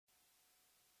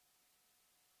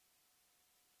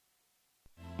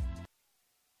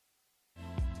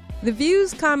The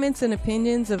views, comments, and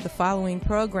opinions of the following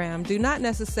program do not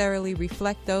necessarily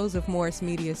reflect those of Morris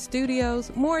Media Studios,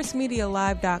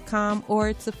 MorrisMediaLive.com, or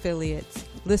its affiliates.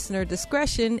 Listener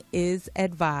discretion is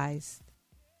advised.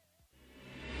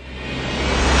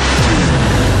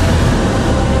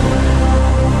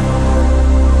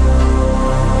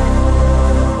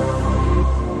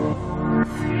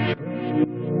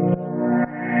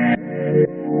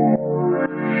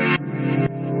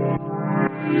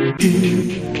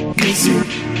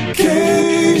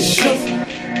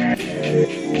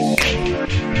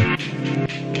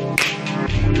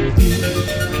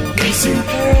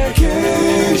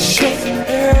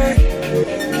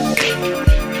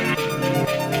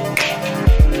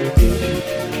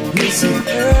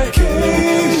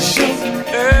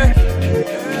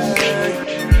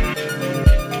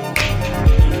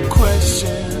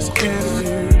 Questions,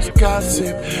 interviews,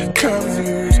 gossip, current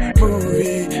news,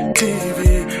 movie,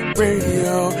 TV,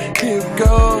 radio. Here we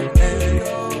go.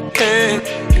 Hey,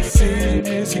 it's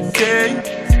Missy K.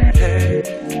 Hey,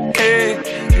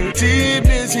 deep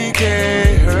Missy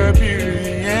K. Her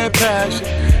beauty and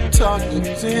passion, talk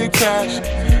music, passion,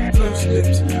 loose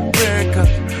lips, red cup,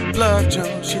 Love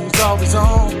Jones. She's always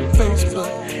on Facebook,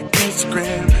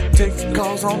 Instagram, taking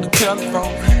calls on the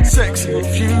telephone. Sexy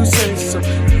if you say so.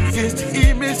 It's the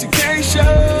E Missy K Show.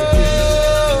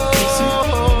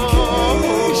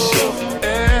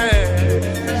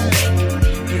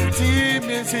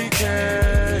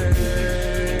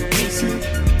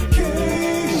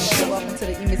 Welcome to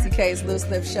the E Missy K's Loose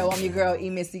Lip Show. I'm your girl E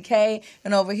Missy K,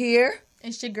 and over here,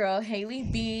 it's your girl Haley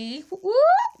B.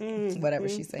 Whatever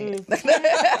she said.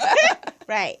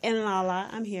 Right, and Lala,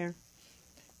 I'm here.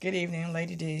 Good evening,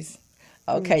 Lady D's.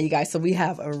 Okay, you guys. So we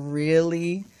have a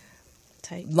really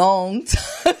Tight. long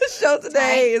show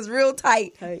today. It's real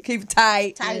tight. Keep it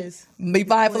tight. Tight. Be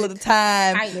mindful of the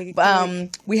time.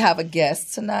 Tight. We have a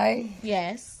guest tonight.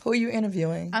 Yes. Who are you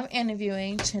interviewing? I'm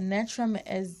interviewing Chinetram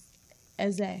Eze.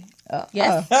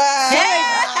 Yes.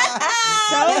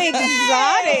 So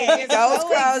exotic. Go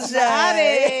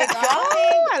exotic.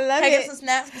 Oh, I love Hey, it. get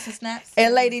some snaps.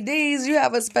 And Lady D's, you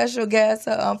have a special guest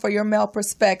for your male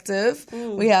perspective.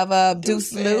 We have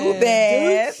Deuce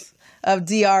Lubez of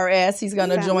DRS. He's going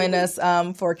to join us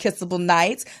for Kissable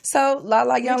Nights. So,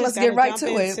 Lala Young, let's get right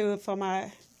to it. For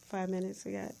my 5 minutes.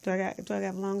 Do I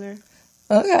have longer?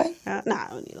 Okay. No, I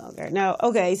don't need longer. No.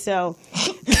 Okay. So,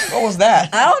 What was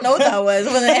that? I don't know what that was.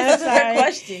 When the answer to that sorry.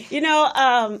 question. You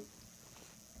know.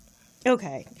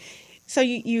 Okay. So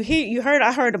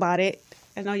I heard about it.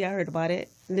 I know y'all heard about it.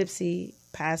 Nipsey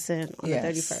passing on the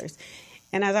 31st.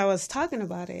 And as I was talking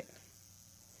about it,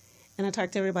 and I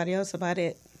talked to everybody else about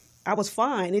it, I was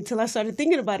fine until I started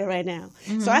thinking about it right now.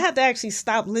 Mm-hmm. So I had to actually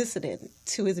stop listening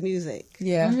to his music.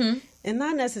 Yeah. Mm-hmm. And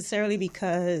not necessarily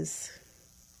because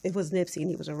it was Nipsey and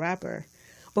he was a rapper,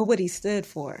 but what he stood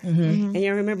for. Mm-hmm. And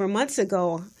you remember months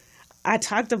ago, I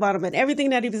talked about him and everything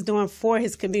that he was doing for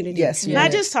his community. Yes.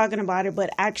 Not just talking about it, but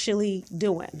actually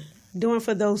doing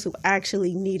for those who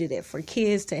actually needed it, for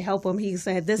kids to help them. He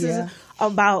said, this is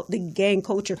about the gang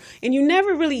culture. And you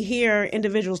never really hear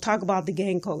individuals talk about the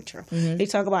gang culture. Mm-hmm. They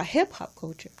talk about hip-hop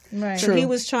culture. Right. So he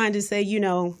was trying to say,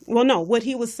 what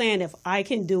he was saying, if I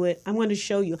can do it, I'm going to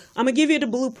show you. I'm going to give you the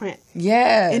blueprint.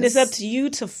 Yes. And it's up to you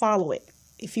to follow it.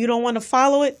 If you don't want to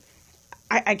follow it,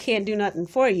 I can't do nothing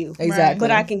for you. Exactly.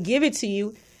 But I can give it to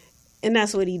you. And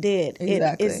that's what he did.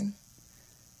 Exactly.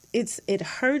 It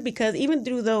hurt because even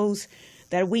through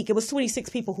that week, it was 26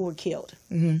 people who were killed.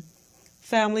 Mm-hmm.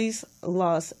 Families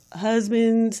lost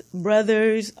husbands,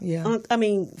 brothers,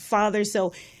 fathers.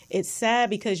 So it's sad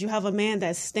because you have a man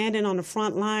that's standing on the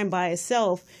front line by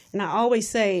himself. And I always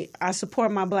say, I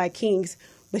support my black kings,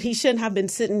 but he shouldn't have been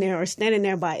sitting there or standing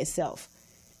there by himself.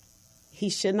 He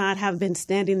should not have been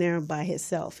standing there by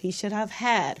himself. He should have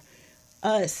had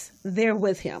us there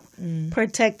with him,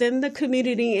 protecting the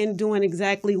community and doing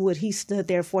exactly what he stood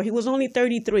there for. He was only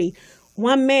 33.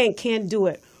 One man can't do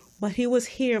it, but he was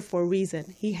here for a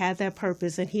reason. He had that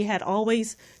purpose, and he had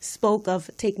always spoke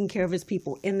of taking care of his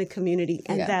people in the community,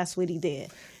 and that's what he did.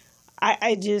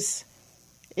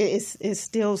 It's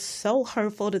still so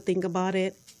hurtful to think about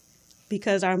it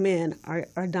because our men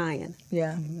are dying.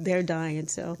 Yeah. They're dying,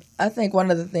 so. I think one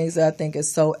of the things that I think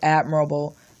is so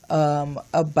admirable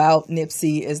about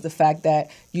Nipsey is the fact that,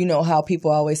 you know how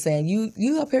people are always saying,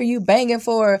 you up here, you banging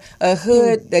for a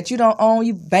hood that you don't own,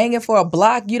 you banging for a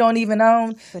block you don't even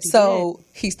own.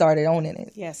 He started owning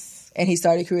it. Yes. And he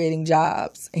started creating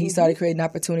jobs, and he started creating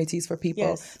opportunities for people.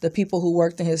 Yes. The people who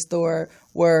worked in his store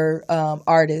were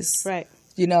artists. Right.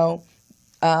 You know,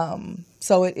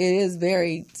 so it is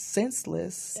very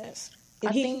senseless. Yes.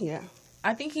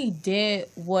 I think he did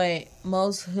what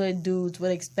most hood dudes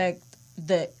would expect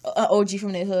the OG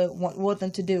from their hood want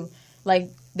them to do. Like,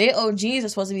 their OGs are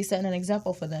supposed to be setting an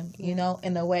example for them, you know,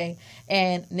 in a way.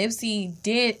 And Nipsey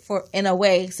did, in a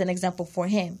way, set an example for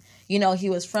him. You know, he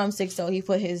was from 6-0. He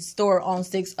put his store on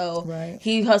 6-0. Right.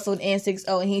 He hustled in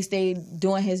 6-0, and he stayed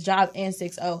doing his job in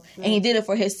 6-0. Right. And he did it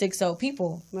for his 6-0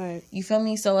 people. Right. You feel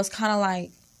me? So it's kind of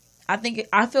like,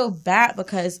 I feel bad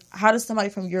because how does somebody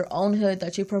from your own hood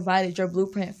that you provided your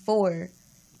blueprint for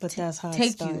but that's how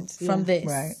take it starts. you from this?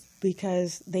 Right.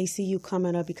 Because they see you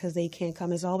coming up because they can't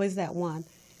come. It's always that one.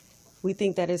 We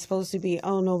think that it's supposed to be,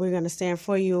 oh, no, we're going to stand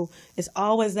for you. It's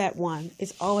always that one.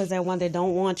 It's always that one that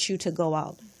don't want you to go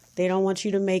out. They don't want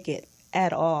you to make it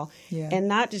at all. Yeah. And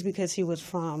not just because he was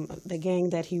from the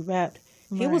gang that he repped.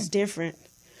 He was different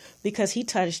because he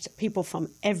touched people from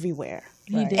everywhere.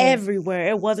 He did. Everywhere.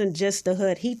 It wasn't just the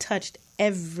hood. He touched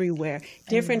everywhere.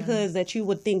 Different hoods that you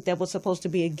would think that was supposed to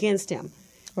be against him.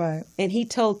 Right. And he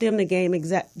told them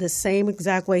the same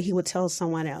exact way he would tell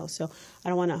someone else. So I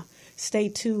don't want to stay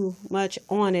too much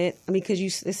on it. I mean, because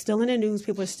it's still in the news.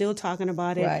 People are still talking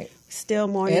about it. Right. Still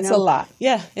more. It's a lot.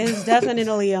 Yeah, it's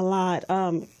definitely a lot.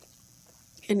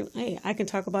 And hey, I can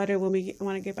talk about it when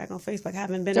I get back on Facebook. I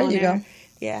haven't been on there. Go.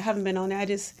 Yeah, I haven't been on there.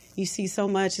 You see so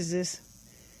much. Is this?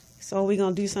 So are we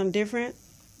gonna do something different?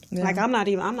 Yeah. Like I'm not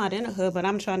in a hood, but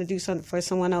I'm trying to do something for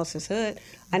someone else's hood.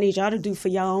 I need y'all to do for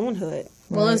your own hood.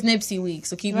 Well, it's Nipsey week,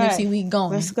 so keep Nipsey week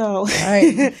going. Let's go. All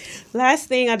right. Last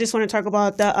thing I just want to talk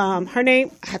about her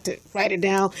name. I have to write it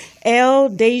down. Elle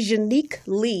Dejanique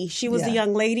Lee. She was the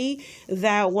young lady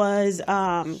that was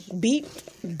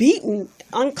beaten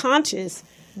unconscious.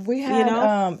 We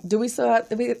had. Do we still have,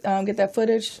 did we get that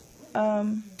footage,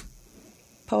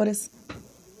 POTUS?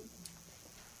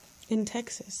 In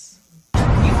Texas.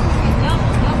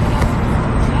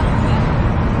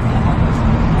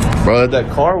 Bro, that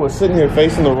car was sitting here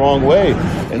facing the wrong way,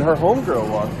 and her homegirl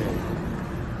walked in.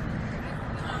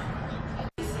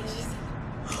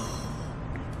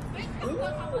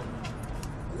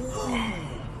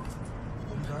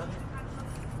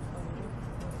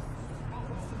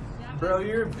 Bro,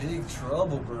 you're in big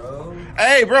trouble, bro.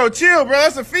 Hey, bro, chill, bro.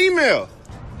 That's a female.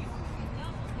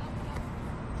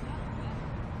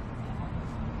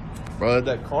 Bro,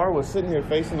 that car was sitting here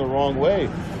facing the wrong way,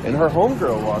 and her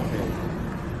homegirl walked in.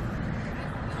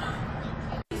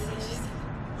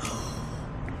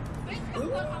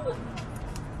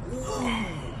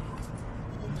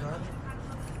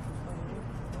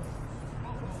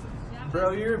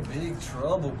 Bro, you're in big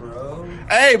trouble, bro.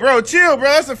 Hey, bro, chill, bro.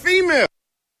 That's a female.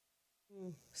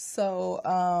 So,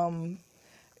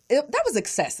 that was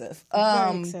excessive.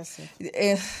 Very excessive.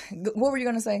 What were you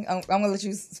going to say? I'm going to let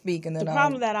you speak. And then the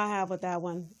problem that I have with that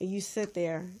one, you sit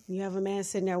there, you have a man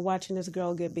sitting there watching this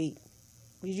girl get beat.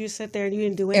 You just sit there and you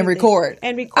didn't do anything. And record.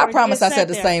 I promise I said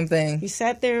the there. same thing. You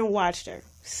sat there and watched her.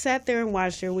 Sat there and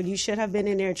watched her when you should have been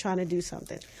in there trying to do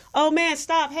something. Oh, man,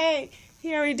 stop. Hey,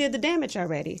 he already did the damage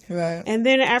already. Right. And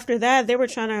then after that, they were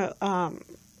trying to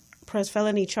press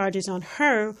felony charges on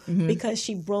her because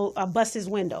she bust his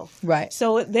window. Right.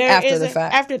 So there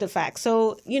after the fact.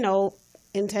 So,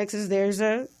 in Texas, there's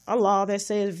a law that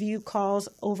says if you cause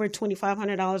over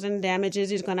 $2,500 in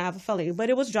damages, you're going to have a felony. But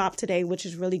it was dropped today, which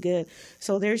is really good.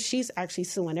 So she's actually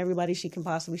suing everybody she can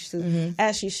possibly sue,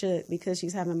 as she should, because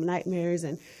she's having nightmares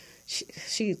and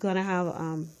she's going to have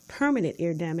permanent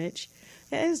ear damage.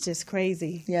 It's just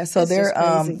crazy. Yeah. So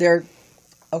they're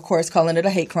of course calling it a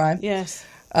hate crime. Yes.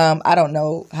 I don't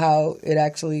know how it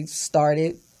actually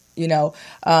started.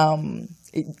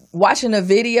 Watching a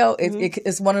video,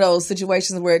 it's one of those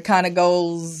situations where it kind of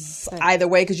goes either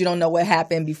way because you don't know what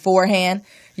happened beforehand,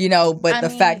 but the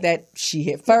fact that she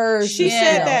hit first. She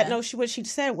said that. No, what she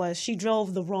said was she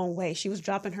drove the wrong way. She was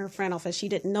dropping her friend off and she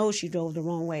didn't know she drove the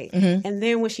wrong way. Mm-hmm. And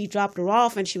then when she dropped her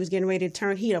off and she was getting ready to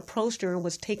turn, he approached her and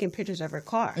was taking pictures of her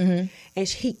car. Mm-hmm. And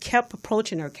he kept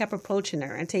approaching her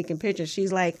and taking pictures.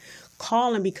 She's like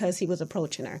calling because he was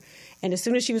approaching her. And as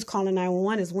soon as she was calling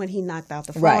 911 is when he knocked out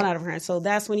the phone out of her. And so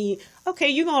that's when you're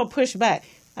going to push back.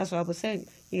 That's what I was saying.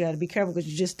 You got to be careful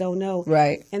because you just don't know.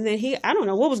 Right. And then I don't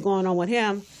know what was going on with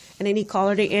him. And then he called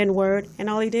her the N-word.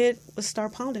 And all he did was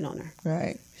start pounding on her.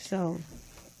 Right. So.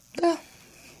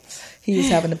 He was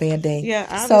having a bad day.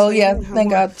 Yeah. So, thank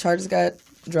God charges got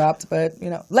dropped. But,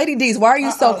 Lady D's, why are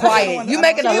you so quiet? You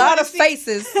making a lot of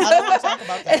faces. I don't want to talk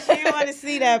about that. She didn't want to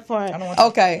see that part.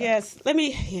 Okay. Yes.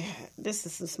 this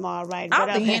is some small writing. I but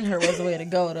don't think hitting her was the way to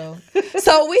go, though.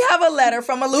 So we have a letter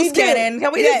from a loose cannon.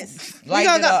 Can we just Light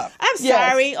it up. I'm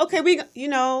sorry. Okay,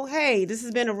 hey, this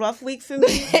has been a rough week for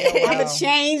me. I'm gonna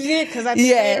change it because I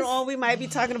think later on we might be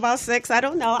talking about sex. I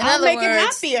don't know. I'll make it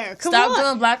happier. Stop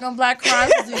doing black on black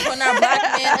crimes. We're putting our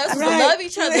black men us to love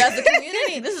each other as a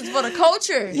community. This is for the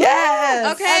culture.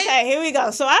 Yes. Okay, here we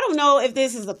go. So I don't know if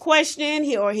this is a question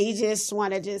or he just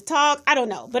want to just talk. I don't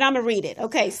know, but I'm gonna read it.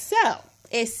 Okay, so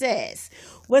it says,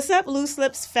 "What's up, Loose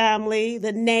Lips family?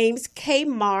 The name's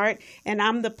Kmart, and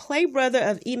I'm the play brother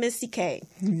of E. Missy K.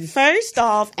 First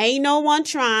off, ain't no one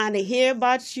trying to hear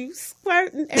about you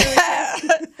squirting."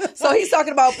 So he's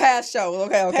talking about past shows.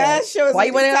 Okay. Past shows. Why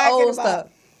you went into old stuff?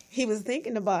 He was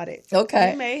thinking about it.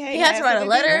 Okay. He had to write a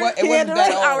letter. It wasn't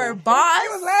that old. Our boss.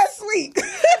 It was last week.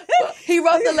 He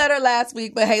wrote the letter last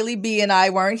week, but Haley B and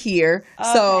I weren't here,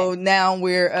 so now I'm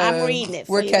reading it.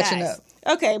 We're catching up.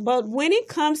 Okay, but when it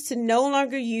comes to no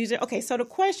longer using, so the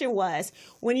question was,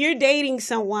 when you're dating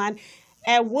someone,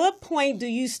 at what point do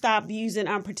you stop using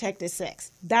unprotected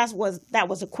sex? That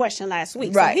was a question last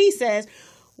week. Right. So he says,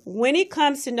 when it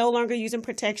comes to no longer using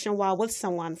protection while with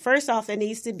someone, first off, it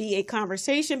needs to be a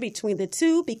conversation between the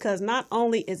two, because not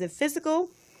only is it physical,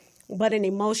 but an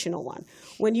emotional one.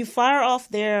 When you fire off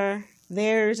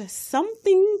there's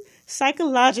something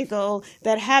psychological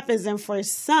that happens, and for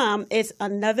some, it's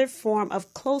another form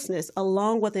of closeness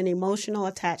along with an emotional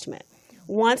attachment.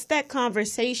 Once that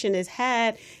conversation is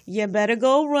had, you better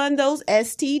go run those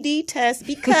STD tests,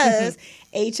 because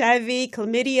HIV,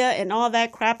 chlamydia, and all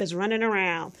that crap is running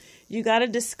around. You got to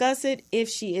discuss it if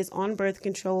she is on birth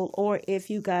control or if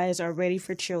you guys are ready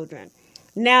for children.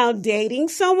 Now, dating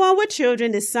someone with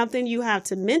children is something you have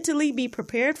to mentally be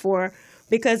prepared for,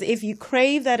 because if you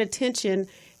crave that attention,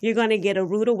 you're going to get a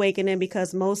rude awakening,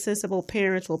 because most sensible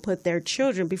parents will put their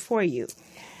children before you.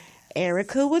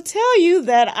 Erica will tell you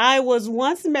that I was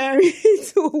once married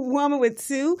to a woman with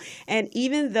 2, and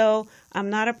even though I'm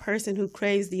not a person who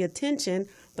craves the attention,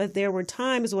 but there were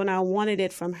times when I wanted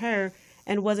it from her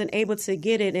and wasn't able to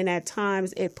get it, and at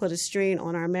times it put a strain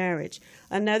on our marriage.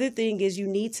 Another thing is you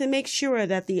need to make sure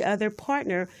that the other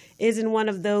partner isn't one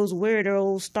of those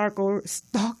weirdo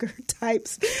stalker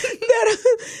types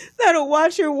that'll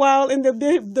watch your while in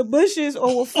the bushes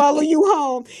or will follow you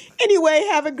home. Anyway,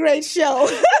 have a great show.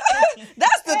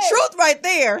 That's the truth right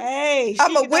there. Hey,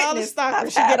 I'm a witness.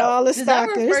 She get all the stalkers. Is that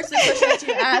the first question that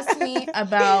you asked me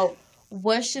about?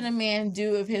 What should a man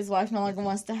do if his wife no longer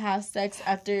wants to have sex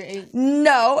after it?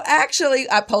 No,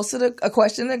 actually, I posted a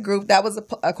question in the group. That was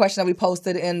a question that we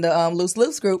posted in the Loose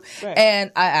Lips group. Right. And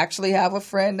I actually have a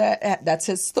friend that's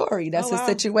his story. That's his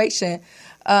situation.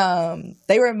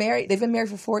 They were married. They've been married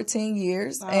for 14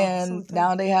 years. And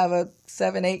now they have a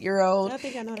 7-8-year-old. I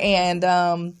think I know that.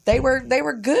 And they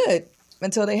were good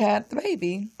until they had the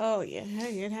baby. Oh, yeah.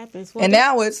 Hey, it happens. Well, and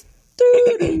now it's...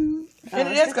 And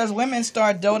it is because women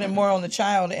start doting more on the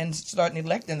child and start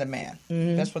neglecting the man.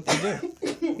 Mm-hmm. That's what they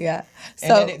do. Yeah.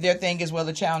 So, and their thing is, well,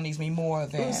 the child needs me more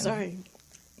than... Oh, sorry.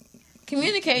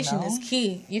 Communication is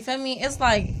key. You feel me? It's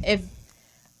like if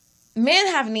men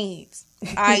have needs.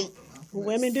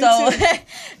 Women do too.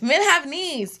 Men have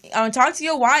needs. Talk to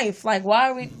your wife. Like, why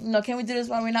are we? Can we do this?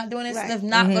 Why are we not doing this? Right. If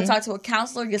not, go talk to a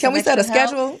counselor. Can we set a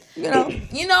schedule?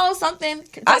 Something.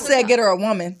 I said, get her a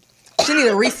woman. She need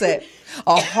a reset,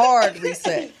 a hard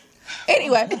reset.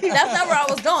 Anyway, that's not where I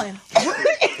was going.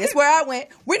 It's where I went.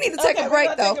 We need to take a break,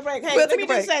 though. Take a break. Hey, let me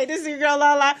just say, this is your girl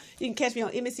Lala. You can catch me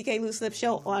on MSCK Loose Lips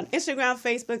Show on Instagram,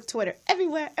 Facebook, Twitter,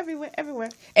 everywhere.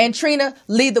 And Trina,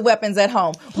 leave the weapons at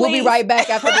home. Please. We'll be right back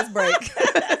after this break.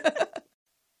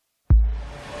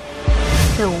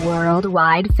 The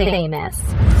worldwide famous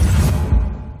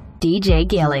DJ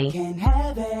Gilly. You can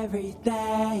have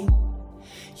everything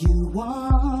you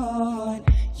want.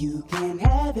 You can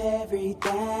have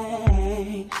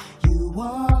everything you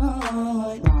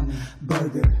want. Ramen,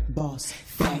 burger, boss,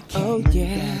 fat cat. Oh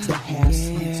yeah, the house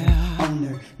hunter,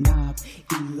 owner, knob,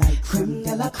 eat like creme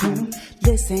de la creme.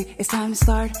 Listen, it's time to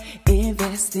start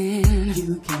investing.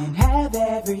 You can have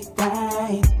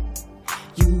everything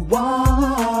you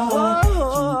want. You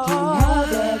can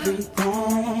have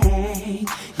everything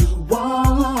you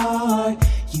want.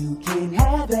 You can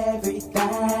have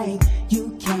everything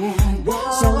you can.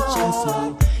 So just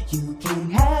know you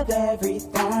can have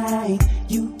everything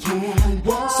you can.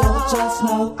 So just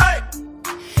know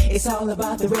it's all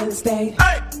about the real estate.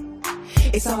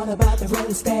 It's all about the real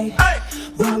estate.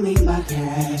 Run me my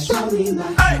cash, run me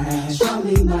my cash, run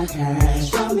me my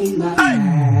cash, run me my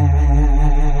cash.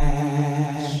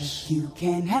 You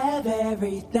can have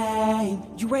everything.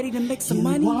 You ready to make some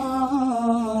money?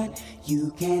 Want.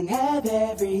 You can have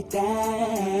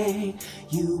everything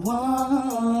you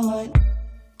want.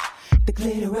 The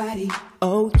glitterati,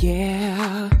 oh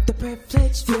yeah. The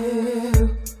privileged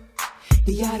view,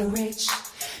 the outer rich,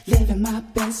 living my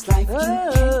best life. You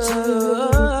can too. You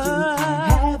can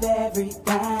have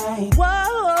everything you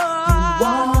want. You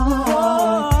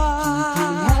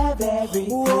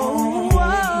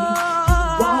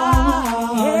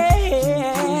can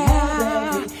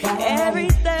have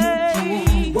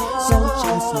everything you want.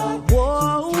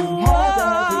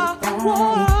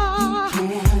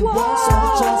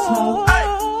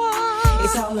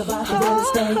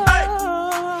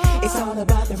 It's all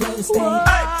about the real estate. Show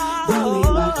me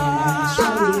my cash.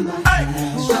 Show me my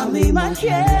cash. Show me my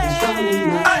cash. Show me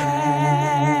my cash.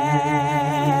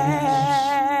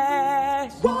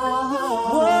 Whoa.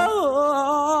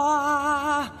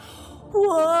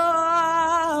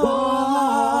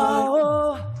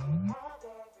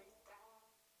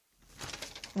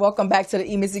 Welcome back to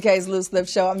the E. Missy K's Loose Lip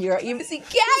Show. I'm your E. Missy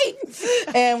K.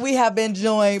 And we have been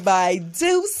joined by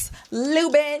Deuce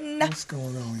Lubin. What's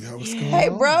going on, yo? What's going on? Hey,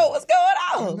 bro, what's going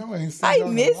on? I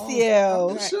miss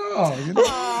you. Sure.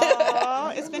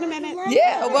 It's been a minute.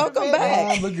 Yeah, welcome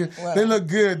back. They look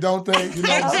good, don't they? You know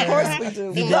what I'm saying? Of course we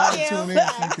do. You got to tune in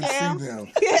so you can see them.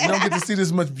 You don't get to see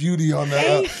this much beauty on that.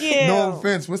 Thank you. No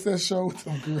offense. What's that show with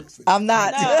them girls? I'm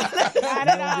not. Not You at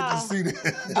don't all. get to see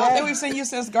that. I think we've seen you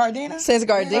since Gardena. Since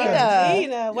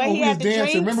Gardena. Where he had the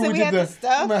drinks Remember and we we had did the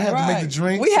stuff. Remember I had to make the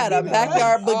drinks? We had a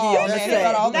backyard boogie on the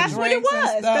set. That's what it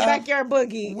was. The backyard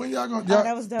boogie. When y'all gonna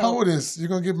that was dope. POTUS, you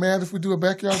gonna get mad if we do a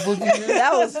backyard boogie here?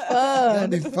 That was fun.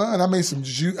 That'd be fun. I made some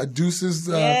deuces.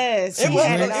 Yes, some it was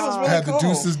drinks. really I had cool. the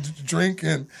deuces drink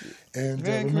and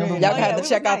remember Y'all had to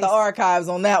check out the archives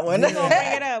on that one. We're gonna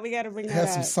bring it up. We gotta bring that had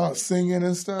up. some singing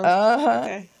and stuff.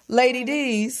 Okay. Lady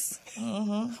D's.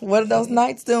 What are those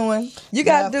nights doing? You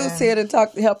got Deuce here to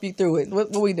help you through it.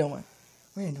 What we doing?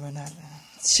 We ain't doing nothing.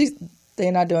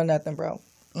 They're not doing nothing, bro.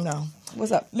 No.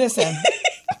 What's up? Listen,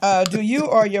 do you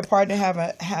or your partner have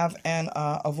an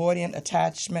avoidant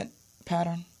attachment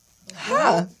pattern?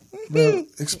 Huh? Well,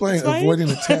 explain avoiding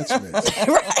attachment.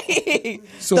 Right.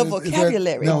 So the is that-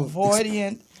 vocabulary. no,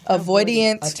 Avoidant attachment. What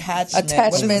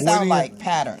does it sound like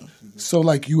pattern? So,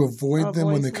 like, you avoid them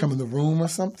when they come in the room or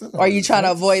something? Or are you trying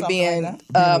to avoid being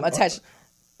like attached?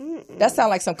 That sounds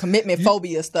like some commitment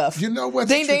phobia stuff. You know what?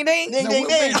 Ding, ding, ding. Now, what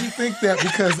made you think that?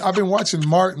 Because I've been watching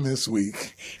Martin this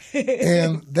week,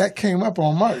 and that came up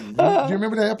on Martin. Do you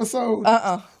remember that episode?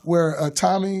 Where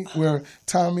Tommy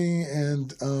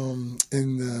and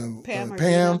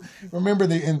Pam, remember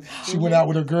she went out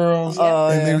with her girls,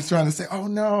 and they was trying to say, "Oh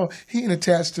no, he ain't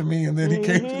attached to me," and then he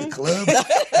came to the club. He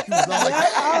was all like,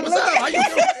 "Hey, what's up? How you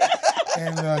doing?"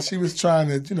 And she was trying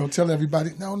to, tell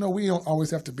everybody, no, we don't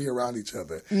always have to be around each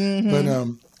other. But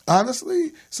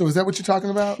honestly, so is that what you're talking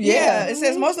about? Yeah, it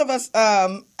says most of us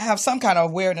have some kind of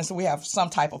awareness. So we have some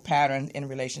type of pattern in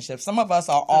relationships. Some of us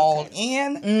are all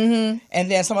in,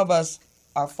 and then some of us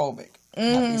are phobic.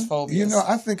 Have these phobias.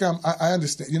 I think I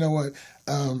understand. You know what?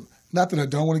 Not that I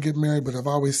don't want to get married, but I've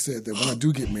always said that when I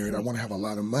do get married, I want to have a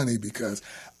lot of money because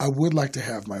I would like to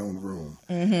have my own room.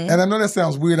 And I know that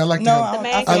sounds weird. I like to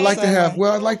have.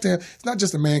 It's not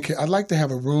just a man cave. I'd like to have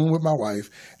a room with my wife,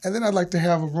 and then I'd like to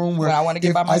have a room where I want to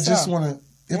get by myself. I just want to.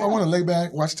 If I want to lay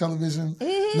back, watch television,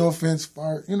 no offense,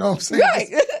 fart. You know what I'm saying? Right.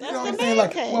 You know what I'm saying?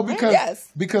 Like,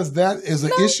 because that is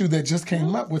an issue that just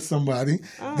came up with somebody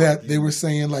that they were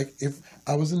saying, like, if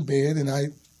I was in bed and I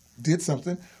did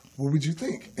something, what would you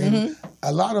think? And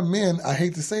a lot of men, I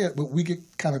hate to say it, but we get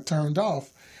kind of turned off.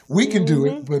 We can do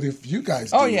it, but if you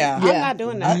guys do it. I'm not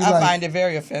doing that. I find it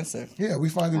very offensive. Yeah, we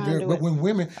find it very, but when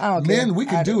women, men, we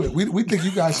can do it. We think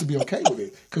you guys should be okay with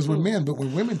it because we're men, but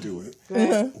when women do it,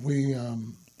 we...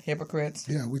 hypocrites.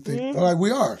 Yeah, we think. All right, we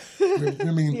are.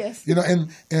 I mean, yes. And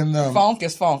funk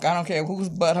is funk. I don't care whose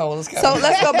butthole is coming. So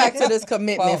let's go back to this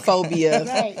commitment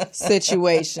phobia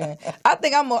situation. I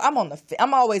think I'm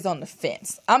always on the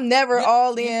fence. I'm never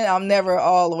all in. I'm never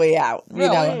all the way out. You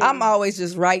know, I'm always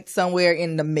just right somewhere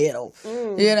in the middle.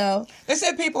 You know, they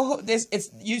said people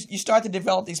you start to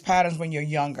develop these patterns when you're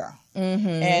younger.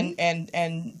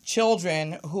 And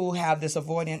children who have this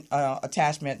avoidant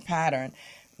attachment pattern.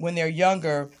 When they're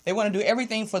younger, they want to do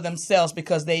everything for themselves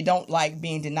because they don't like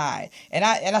being denied. And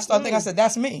I started thinking, I said,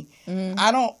 that's me.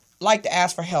 I don't like to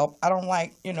ask for help. I don't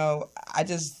like, I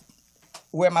just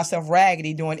wear myself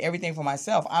raggedy doing everything for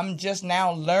myself. I'm just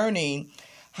now learning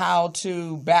how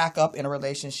to back up in a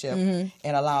relationship and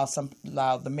allow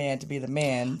the man to be the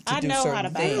man to I do know certain how to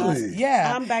back things. up. Really?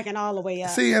 Yeah. I'm backing all the way up.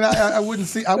 See, and I wouldn't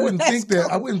think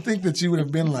that you would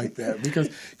have been like that because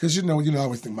I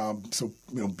always think, Mom, so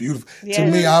beautiful. Yes. To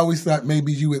me, I always thought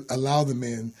maybe you would allow the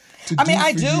men to.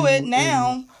 I do it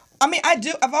now. I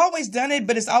do. I've always done it,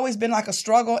 but it's always been like a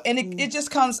struggle, and it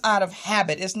just comes out of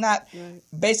habit. It's not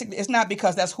basically. It's not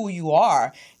because that's who you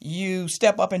are. You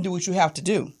step up and do what you have to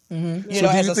do. Mm-hmm. You know,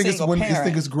 as a single when parent. you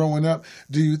think it's growing up?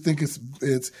 Do you think it's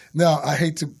now? I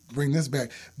hate to bring this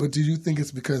back, but do you think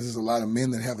it's because there's a lot of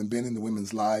men that haven't been in the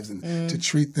women's lives and to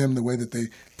treat them the way that they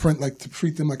to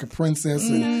treat them like a princess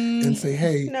and say,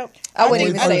 hey, Nope. I wouldn't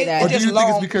even say that. Or do you think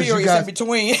it's because you guys in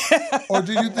between? or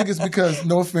do you think it's because,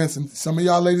 no offense, and some of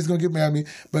y'all ladies gonna get mad at me,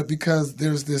 but because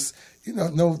there's this,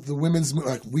 the women's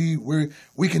like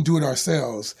we can do it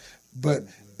ourselves, but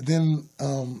then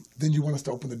you want us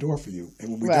to open the door for you,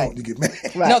 and when we don't, you get mad.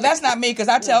 Right. No, that's not me because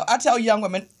I tell young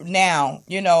women now,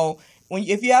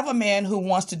 if you have a man who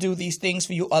wants to do these things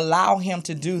for you, allow him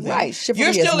to do them. Right. Chivalry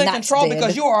You're still is in not control dead.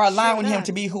 because you are allowing him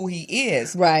to be who he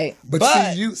is. Right. But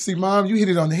see, Mom, you hit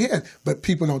it on the head, but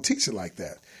people don't teach it like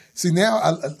that. See,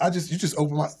 now you just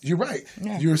open my. You're right.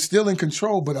 Yeah. You're still in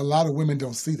control, but a lot of women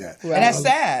don't see that, Right. And that's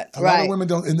sad. A lot of women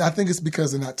don't, and I think it's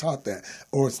because they're not taught that,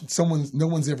 or no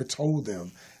one's ever told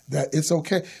them that it's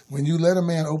okay when you let a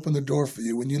man open the door for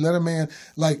you. When you let a man,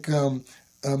 like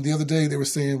the other day, they were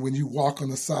saying when you walk on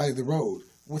the side of the road.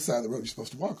 What side of the road you're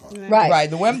supposed to walk on? Right.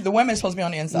 The women's supposed to be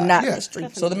on the inside, not the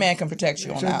street, so the man can protect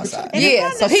you on the outside.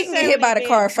 Yeah, so he can get hit by the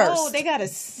car first. They got to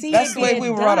see That's it the way being we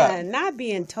were brought up. done, not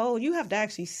being told. You have to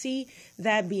actually see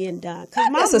that being done.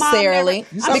 Not necessarily,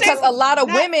 because a lot of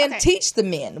women teach the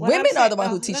men. Women are the ones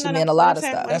who teach the men a lot of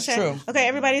stuff. That's true. Okay,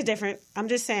 everybody's different. I'm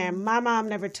just saying, my mom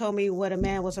never told me what a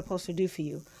man was supposed to do for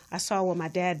you. I saw what my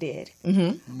dad did.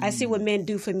 I see what men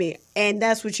do for me, and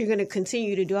that's what you're going to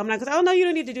continue to do. I'm not going to say, oh, no, you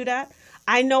don't need to do that.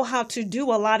 I know how to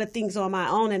do a lot of things on my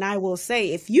own, and I will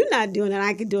say, if you're not doing it,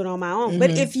 I can do it on my own.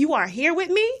 But if you are here with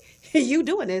me, you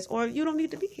doing this, or you don't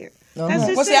need to be here. That's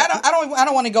just See, I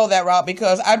don't want to go that route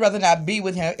because I'd rather not be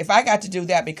with him if I got to do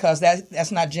that because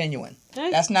that's not genuine.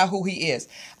 That's not who he is.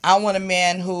 I want a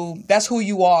man that's who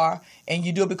you are, and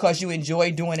you do it because you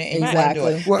enjoy doing it and you want to do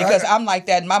it. Well, because I'm like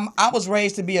that. I was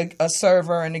raised to be a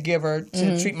server and a giver,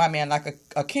 to treat my man like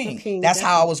a king. That's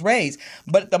how I was raised.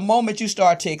 But the moment you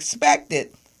start to expect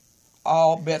it,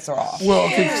 all bets are off. Well,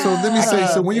 okay, so let me say,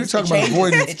 so when you're talking about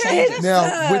avoidance, it changes.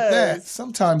 now with that,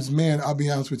 sometimes men, I'll be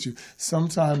honest with you,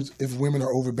 sometimes if women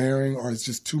are overbearing or it's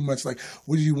just too much, like,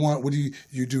 what do you want? What do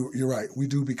you do? You're right. We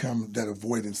do become that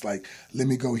avoidance, like, let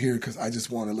me go here because I just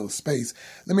want a little space.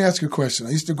 Let me ask you a question. I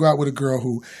used to go out with a girl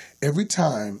who, every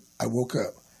time I woke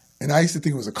up, and I used to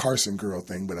think it was a Carson girl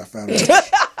thing, but I found out.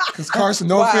 Because Carson,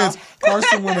 no offense,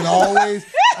 Carson women always,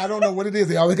 I don't know what it is.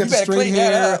 They always got the straight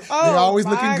hair. They're always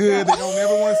looking good. They don't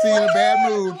ever want to see you in a bad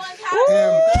mood.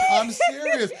 And I'm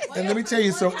serious. And let me tell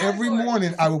you, so every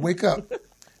morning I would wake up.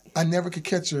 I never could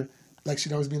catch her like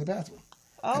she'd always be in the bathroom.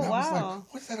 Oh, and I was wow.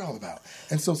 like, what's that all about?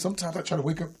 And so sometimes I try to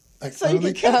wake up like So you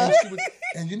early. can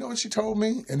And you know what she told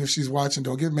me? And if she's watching,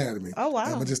 don't get mad at me. Oh, wow.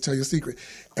 I'm going to just tell you a secret.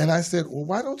 And I said, well,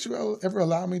 why don't you ever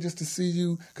allow me just to see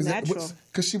you? Natural.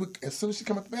 Because she would, as soon as she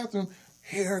come out the bathroom,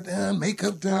 hair done,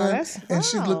 makeup done, and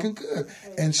she's looking good.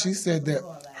 And she said that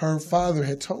her father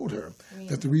had told her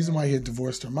that the reason why he had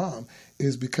divorced her mom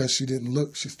is because she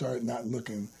started not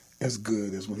looking as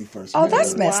good as when he first met her.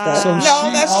 That's messed up. So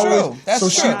that's true.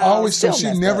 That's true.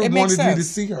 She never It wanted makes me to sense.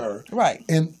 see her. Right.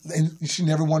 And she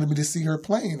never wanted me to see her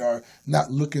playing or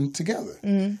not looking together.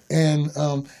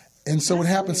 And so what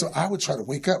happened, so I would try to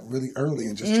wake up really early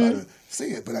and just try to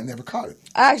see it, but I never caught it.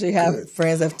 I actually have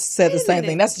friends that said the same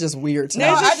thing. That's just weird to me.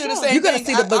 No, I do the same You're going to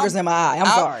thing. see the boogers in my eye. I'm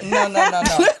sorry. No.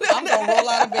 I'm going to roll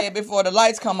out of bed before the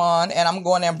lights come on, and I'm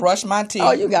going there and brush my teeth,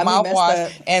 Oh, you got me messed mouthwash,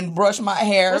 up. and brush my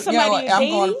hair. Was somebody I'm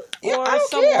dating going. Yeah, or I don't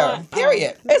someone? care.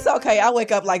 Period. It's okay. I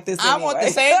wake up like this I anyway. want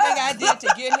the same thing I did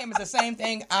to get him is the same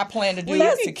thing I plan to do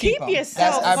Well, to you keep can him. keep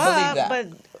yourself I believe up, that.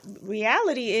 but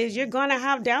reality is you're going to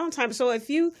have downtime. So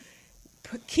if you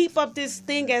keep up this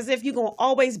thing as if you're going to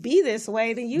always be this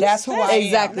way, then That's who I am.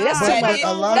 Exactly. That's Nah. too much.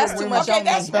 A lot That's of too women- much Okay, on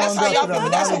that's me. how y'all that a feel.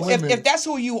 lot That's of who, women- if that's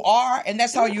who you are and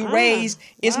that's how you raised,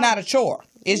 it's not a chore.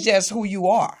 It's just who you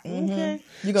are. Okay.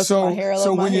 You go see my hair,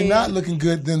 So my when you're head. not looking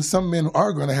good, then some men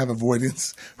are going to have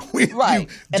avoidance. When Right. you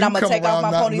And do I'm gonna come take off around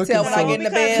my not ponytail looking when I so get in the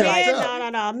Because bed. kept men,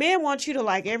 up. no. Men want you to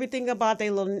like everything about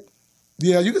their little.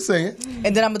 Yeah, you can say it.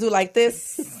 And then I'm going to do like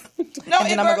this. No, And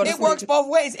then I'ma go to it works sleep. both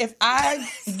ways. If I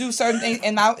do certain things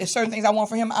and if certain things I want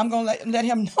for him, I'm going to let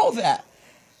him know that.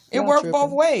 It works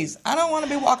both ways. I don't want to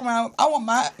be walking around. I want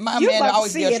my man to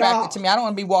always be attracted to me. I don't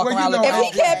want to be walking around looking.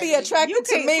 If he can't be attracted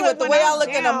to me with the way I look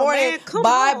in the morning,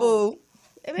 bye, boo.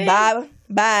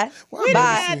 Bye.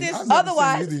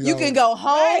 Otherwise, you can go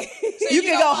home. You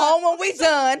can go home when we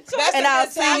done, and I'll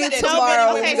see you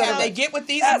tomorrow. They get with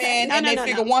these men, and they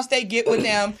figure once they get with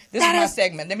them, this is my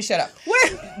segment. Let me shut up.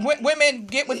 Women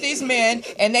get with these men,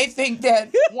 and they think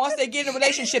that once they get in a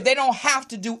relationship, they don't have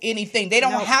to do anything. They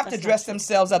don't have to dress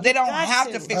themselves up. They don't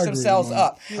have to fix themselves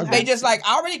up. They just like,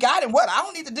 I already got him. What? I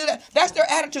don't need to do that. That's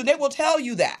their attitude. They will tell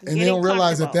you that, and they don't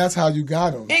realize that that's how you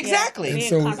got them. Exactly. And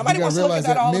so nobody wants to look at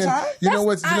that all the time. You know what?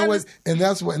 And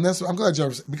that's what. I'm glad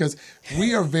you because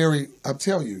we are very. I'll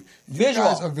tell you, visual.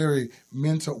 Guys are very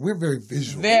mental. We're very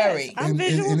visual. Very. I'm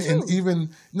visual too. And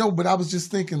even but I was just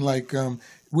thinking like men.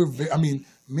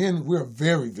 We're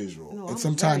very visual, and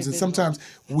sometimes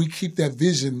we keep that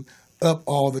vision up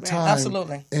all the time.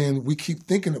 Absolutely. And we keep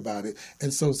thinking about it,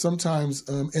 and so sometimes.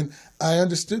 And I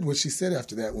understood what she said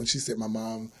after that when she said my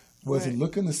mom wasn't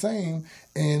looking the same,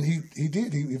 and he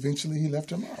did. He eventually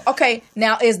left her mom. Okay,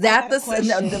 now is that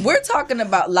we're talking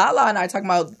about Lala and I talking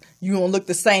about you don't look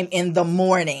the same in the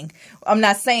morning. I'm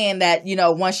not saying that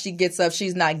once she gets up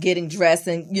she's not getting dressed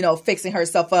and fixing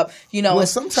herself up. Well,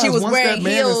 sometimes she was once wearing that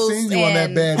man heels has seen you on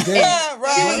that bad day. Yeah,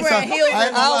 right. She was wearing heels.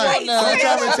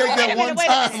 Sometimes it take that one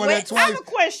time when that twice. I have a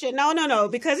question. No,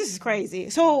 because this is crazy.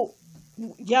 So.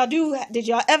 Did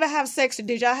y'all ever have sex, or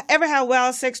did y'all ever have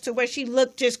wild sex to where she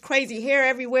looked just crazy, hair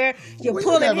everywhere, you're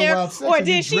pulling hair, or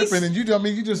did she? And you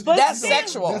just that's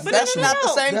sexual. That's not the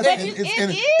same thing.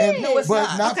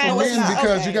 But not for men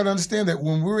because you got to understand that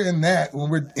when we're in that,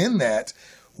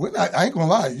 we're not. I ain't gonna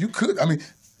lie. You could. I mean.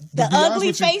 The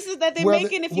ugly faces that they're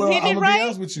making, if you hit it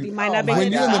right, you might not be.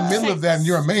 When you're in the middle of that and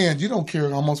you're a man, you don't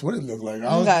care almost what it looks like.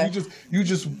 I'm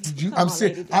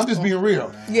just being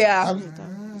real. Yeah.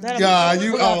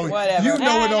 You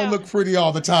know it don't look pretty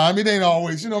all the time. It ain't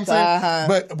always, you know what I'm saying?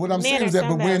 But what I'm saying is that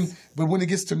when it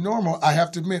gets to normal, I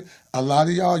have to admit, a lot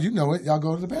of y'all, you know it, y'all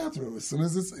go to the bathroom. As soon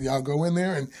as y'all go in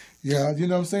there and you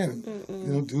know what I'm saying?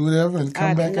 Do whatever and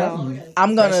come back out.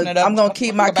 I'm gonna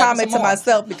keep my comment to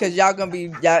myself because y'all gonna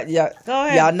be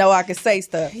y'all know I can say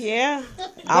stuff. Yeah.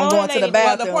 I'm going to the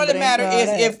bathroom. Well, the point of the matter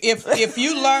is if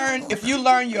you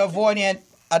learn your avoidant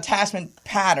attachment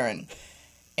pattern,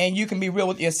 and you can be real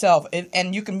with yourself,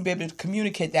 and you can be able to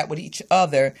communicate that with each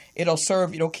other.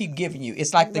 It'll keep giving you.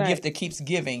 It's like the gift that keeps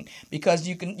giving because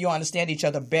you understand each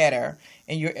other better,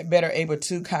 and you're better able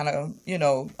to kind of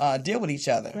deal with each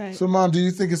other. Right. So, Mom, do you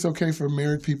think it's okay for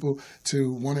married people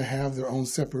to want to have their own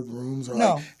separate rooms, or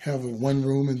like have one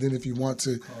room, and then if you want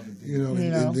to,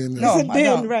 and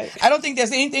then right? I don't think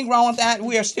there's anything wrong with that.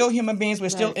 We are still human beings. We're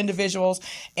still individuals,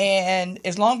 and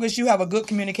as long as you have a good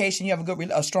communication, you have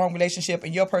a strong relationship,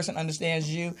 and your person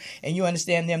understands you and you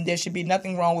understand them, there should be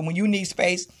nothing wrong with when you need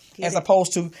space as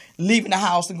opposed to leaving the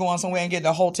house and going somewhere and getting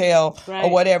a hotel or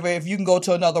whatever. If you can go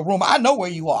to another room, I know where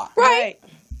you are. Right.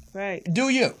 Do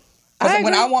you? Because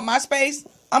when I want my space,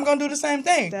 I'm going to do the same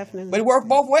thing. Definitely. But it works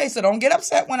both ways, so don't get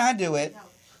upset when I do it.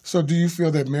 So do you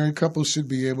feel that married couples should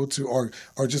be able to,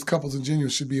 or just couples in general,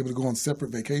 should be able to go on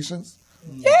separate vacations?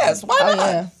 Yes, why not?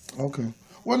 Yeah. Okay.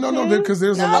 Well, no, because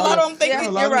there's a lot of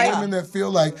women that feel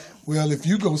like, well, if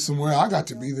you go somewhere, I got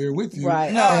to be there with you.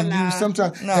 Right. You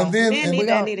sometimes, and then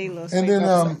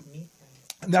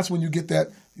that's when you get that,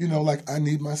 like I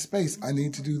need my space, I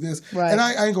need to do this, right. And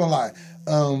I ain't gonna lie,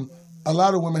 a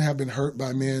lot of women have been hurt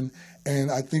by men.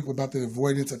 And I think about the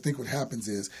avoidance, I think what happens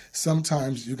is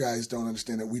sometimes you guys don't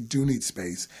understand that we do need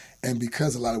space. And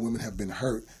because a lot of women have been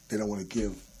hurt, they don't want to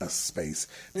give us space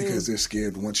because they're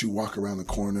scared once you walk around the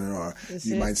corner or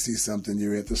you might see something,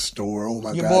 you're at the store, oh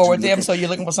my God. You're bored with them, so you're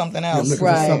looking for something else. You're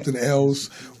looking for something else.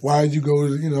 Why you go,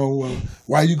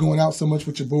 why are you going out so much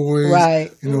with your boys?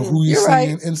 Right. Who you seeing?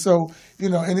 Right. And so,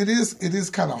 and it is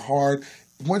kind of hard.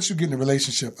 Once you get in a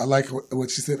relationship, I like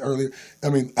what she said earlier. I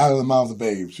mean, out of the mouths of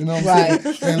babes, you know what I'm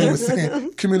saying? And it was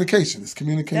saying communication.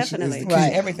 Communication is the key.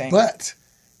 Right. Everything. But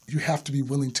you have to be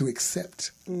willing to accept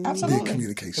the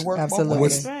communication. It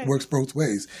works both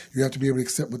ways. You have to be able to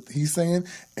accept what he's saying,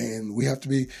 and we have to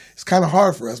be, it's kind of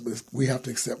hard for us, but we have to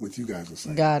accept what you guys are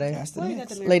saying. Got it.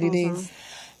 Lady D's.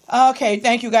 Okay,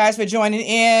 thank you guys for joining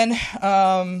in.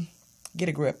 Get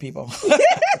a grip, people.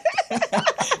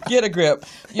 Get a grip.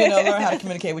 Learn how to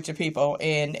communicate with your people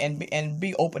and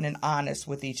be open and honest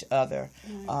with each other.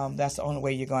 That's the only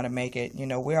way you're going to make it.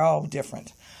 We're all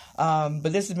different.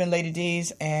 But this has been Lady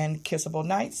D's and Kissable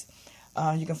Nights.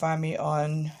 You can find me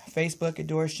on Facebook at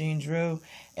Doris Jean Drew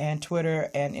and Twitter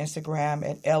and Instagram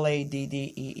at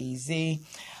LADDEEZ.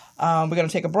 We're going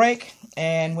to take a break,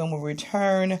 and when we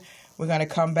return, We're going to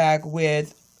come back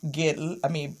with Get Lit.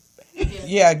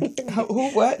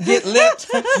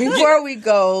 Before we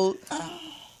go,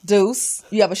 Deuce,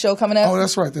 you have a show coming up? Oh,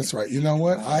 that's right. You know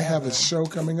what? I have a show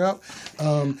coming up.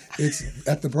 It's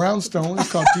at the Brownstone.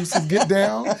 It's called Deuce's Get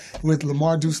Down with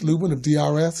Lamar Deuce Lubin of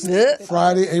DRS.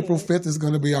 Friday, April 5th is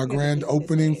going to be our grand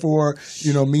opening for,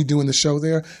 me doing the show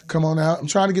there. Come on out. I'm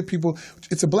trying to get people.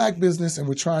 It's a black business, and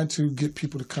we're trying to get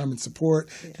people to come and support.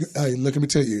 Yes. Look, let me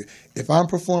tell you, if I'm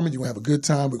performing, you're going to have a good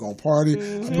time. We're going to party. I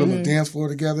put a little dance floor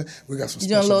together. We got some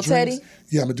special doing a little drinks. Teddy?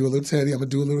 Yeah, I'm going to do a little Teddy. I'm going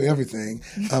to do a little everything.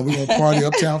 We're going to party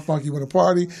Uptown Funk. You want to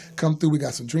party? Come through. We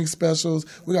got some drink specials.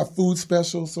 We got food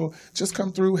specials. So just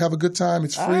come through. Have a good time.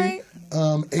 It's free. Right.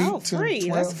 8 to free.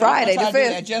 12. That's Friday the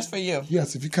 5th. Just for you.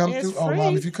 Yes, if you come through. Oh,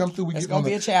 Mom, if you come through, it's going to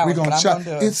be a challenge. We're going to chop.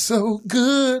 It's so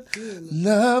good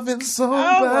loving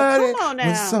somebody come on now.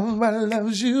 when somebody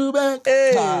loves you back.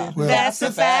 Hey. Well, That's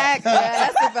a fact.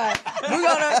 Yeah, that's the fact.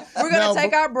 We're gonna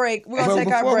take our break.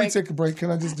 Before we take a break,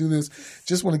 can I just do this?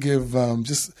 Just want to give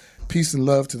just peace and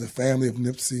love to the family of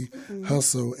Nipsey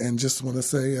Hussle, and just want to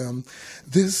say,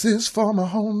 this is for my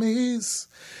homies.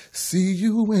 See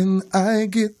you when I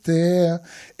get there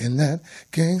in that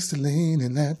gangster lean,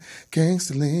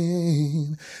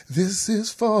 This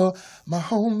is for my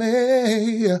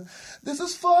homie. This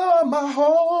is for my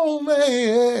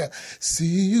homie. See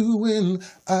you when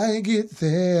I get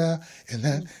there in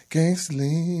that gangster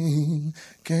lean,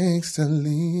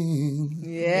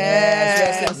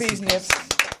 Yes. Rest in peace, Nips.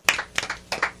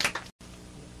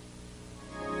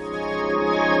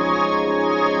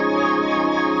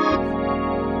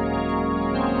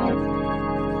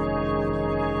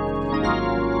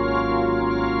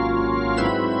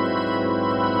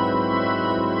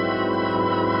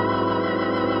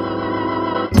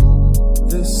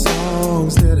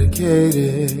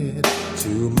 Dedicated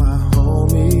to my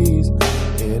homies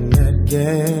in that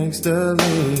gangster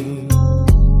lean.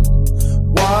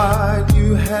 Why'd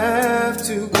you have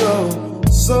to go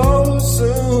so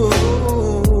soon?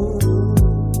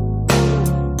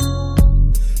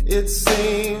 It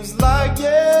seems like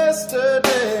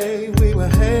yesterday we were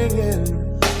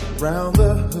hanging around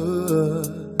the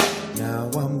hood. Now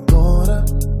I'm gonna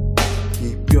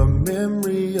keep your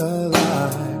memory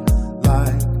alive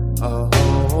like a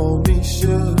homie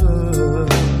should.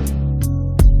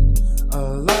 A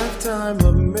lifetime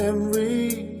of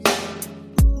memories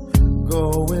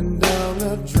going down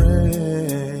the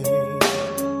drain.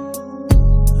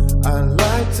 I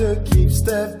like to keep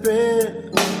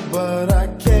stepping, but I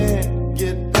can't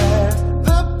get past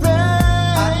the pain.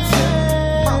 I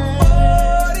take my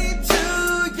body to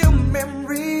your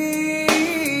memory.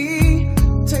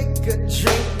 Take a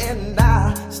drink and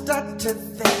I start to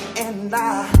think, and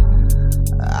I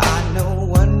know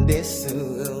one day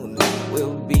soon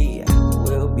we'll be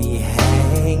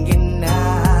hanging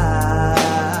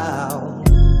out.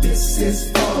 This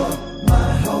is for my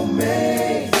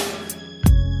homies.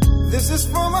 This is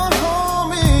for my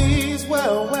homies.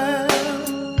 Well.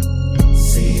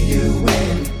 See you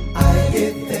when I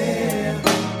get there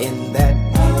in that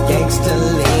gangster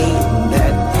lane,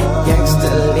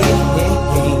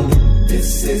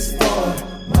 This is for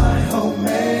my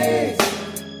homies.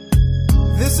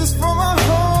 This is for my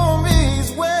homies.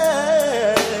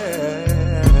 Well,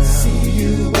 see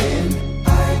you when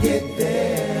I get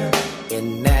there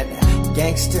in that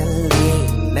gangster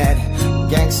lane,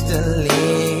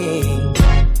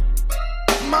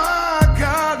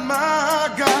 My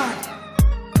God,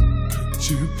 could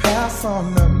you pass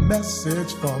on the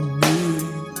message for me?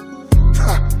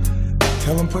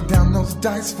 Tell him put down those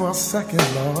dice for a second,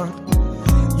 Lord.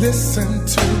 Listen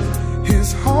to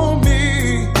his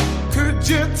homie. Could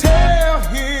you tell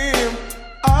him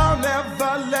I'll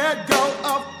never let go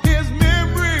of his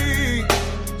memory,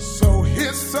 so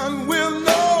his son will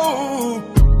know?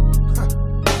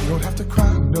 You don't have to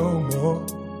cry no more,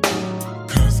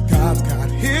 'cause God's got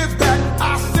his back.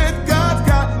 I said God's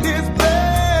got his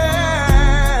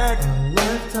back. A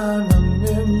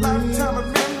lifetime of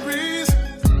memories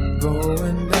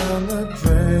going down the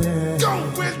drain.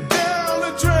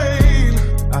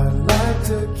 I like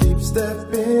to keep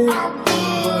stepping,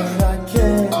 but I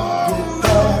can't get past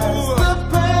the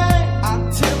pain. I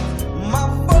tip my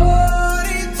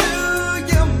body to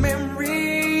your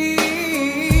memory.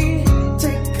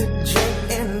 Take a drink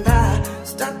and I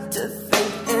start to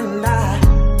think, and I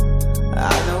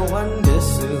know one day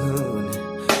soon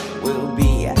we'll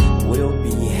be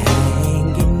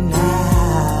hanging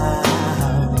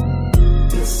out.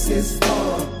 This is for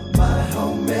my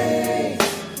homies.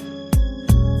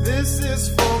 This is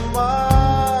for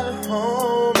my home.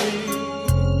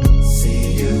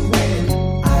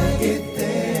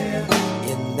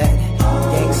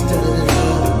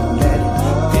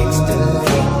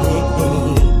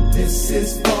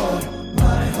 is for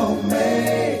my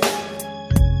homemade.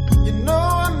 You know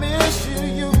I miss you,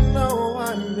 you know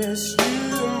I miss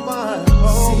you, my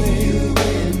homie. See you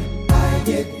when I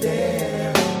get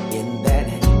there. In that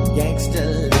gangsta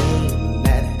lean,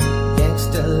 that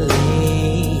gangsta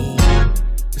lean.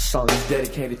 This song is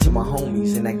dedicated to my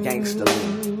homies in that gangsta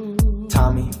lean.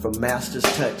 Tommy from Master's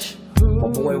Touch, my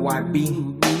boy YB,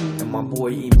 and my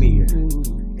boy Emir.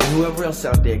 And whoever else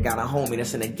out there got a homie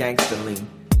that's in that gangsta lean.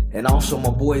 And also my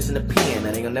boys in the pen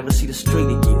that ain't gonna never see the street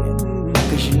again.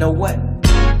 Cause you know what?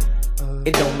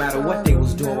 It don't matter what they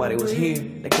was doing while they was here.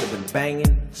 They could have been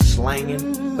banging,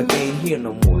 slanging, but they ain't here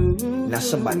no more. Now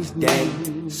somebody's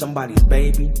daddy, somebody's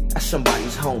baby, that's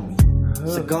somebody's homie.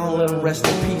 So go on, let them rest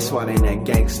in peace while they in that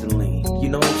gangster lean. You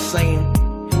know what I'm saying?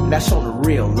 And that's on the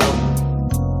real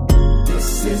low.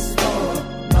 This is for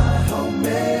my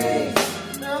homemade.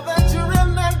 Now that you're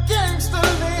in that gangsta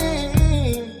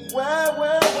lean, well.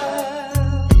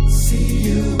 See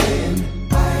you when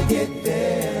I get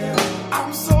there.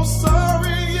 I'm so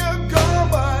sorry you're gone,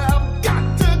 but I've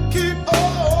got to keep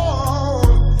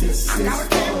on. This I is gotta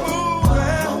keep for moving.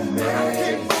 my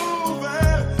homemade.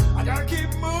 I gotta keep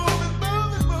moving.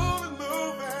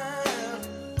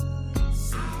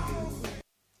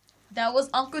 That was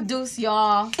Uncle Deuce,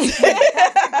 y'all.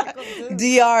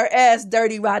 DRS,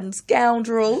 Dirty Rotten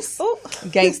Scoundrels.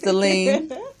 Gangsta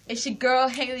Lean. It's your girl,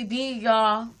 Haley B,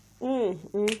 y'all.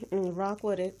 Rock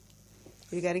with it.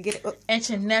 You gotta get it. And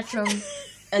Chinetrum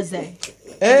Aze.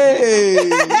 Hey.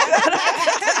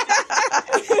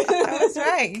 That's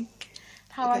right.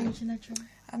 How are you, Chinetrum?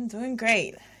 I'm doing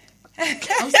great. I'm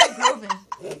still grooving.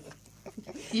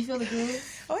 You feel the groove?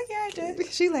 Oh yeah, I do.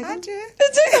 She like I do.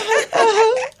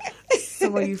 So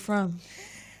where you from?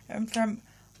 I'm from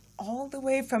all the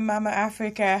way from Mama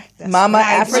Africa. Mama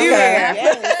Nigeria.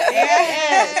 Africa.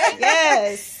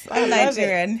 Yes. I'm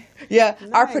Nigerian. Yeah,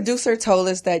 our producer told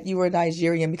us that you were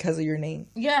Nigerian because of your name.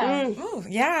 Yeah. Ooh,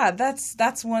 yeah,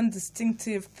 that's one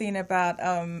distinctive thing about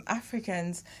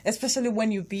Africans, especially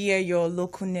when you bear your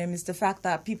local name, is the fact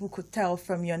that people could tell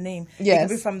from your name. Yes. It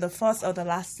could be from the first or the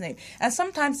last name. And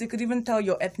sometimes they could even tell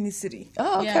your ethnicity.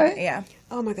 Oh, okay. Yeah.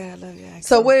 Oh my God, I love you.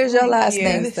 So where's your last you.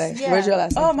 name stay? Yeah. Where's your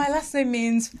last name? Oh, my last name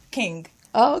means king.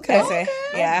 Oh, okay. They say.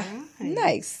 Yeah.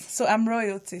 Nice. So I'm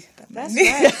royalty. That's right.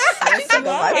 Yes, you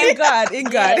are. In God, in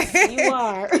God. Yes, you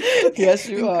are. Yes,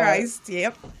 you in are. Christ,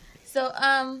 yep. So,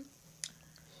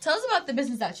 tell us about the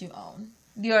business that you own.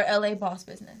 Your LA Boss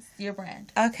business, your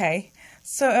brand. Okay.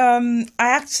 So,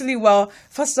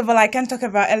 first of all, I can't talk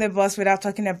about LA Boss without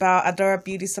talking about Adora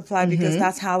Beauty Supply because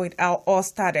that's how it all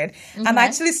started. Okay. And I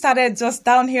actually started just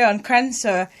down here on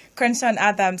Crenshaw and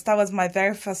Adams. That was my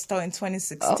very first store in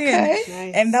 2016. Okay.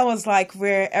 Nice. And that was like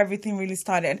where everything really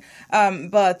started.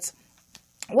 But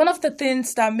one of the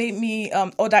things that made me,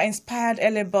 or that inspired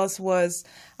LA Boss was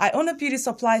I own a beauty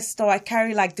supply store. I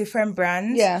carry like different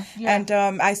brands. Yeah. And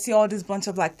I see all this bunch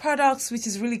of like products, which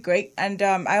is really great. And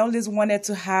I always wanted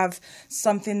to have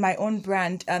something, my own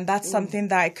brand. And that's something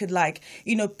that I could like,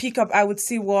 pick up. I would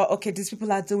see, well, okay, these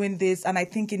people are doing this. And I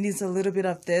think it needs a little bit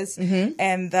of this.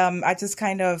 And I just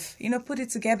kind of, put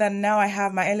it together. And now I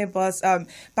have my LA Boss.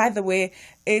 By the way,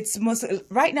 it's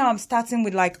right now I'm starting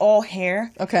with like all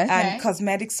hair and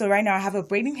cosmetics. So right now I have a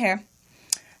braiding hair,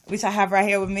 which I have right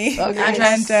here with me. Okay.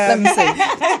 And, let me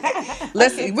see.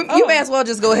 Let's see. You may as well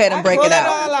just go ahead and break it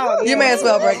out. You may as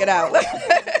well break it out.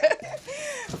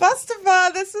 First of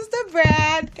all, this is the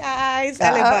brand, guys.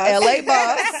 LA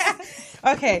Boss.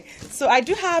 Okay, so I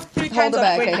do have three kinds of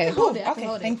braiding. Okay. Hold it.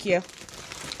 Okay, thank you.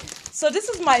 So this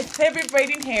is my favorite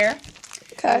braiding hair.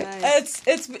 Okay. Nice.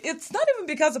 It's not even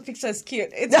because the picture is cute.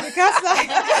 It's because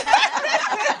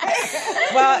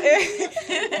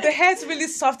the hair is really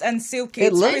soft and silky.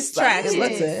 It it's very looks stretched. it.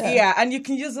 Looks it. Yeah, and you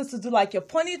can use it to do like your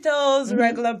ponytails,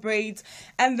 regular braids.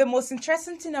 And the most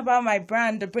interesting thing about my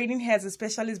brand, the braiding hairs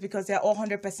especially, is because they're all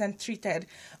 100% treated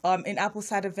in apple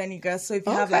cider vinegar. So if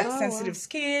you have like sensitive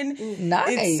skin,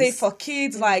 it's safe for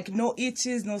kids, like no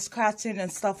itches, no scratching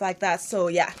and stuff like that. So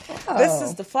yeah, this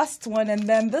is the first one. And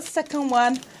then the second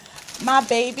one, my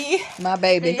baby.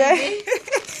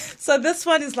 So this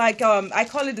one is like I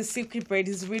call it the silky braid.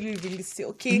 It's really, really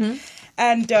silky.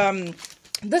 And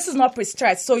this is not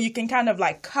pre-stretched, so you can kind of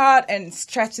like cut and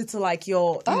stretch it to like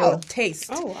your taste.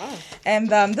 Oh wow! And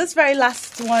this very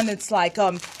last one, it's like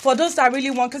for those that really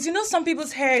want, because some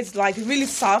people's hair is like really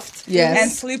soft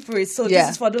and slippery. So this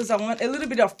is for those that want a little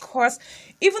bit of coarse.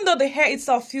 Even though the hair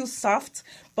itself feels soft,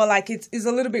 but like it's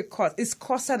a little bit it's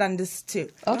coarser than this too.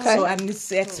 Okay. So and it's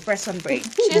the expression braid.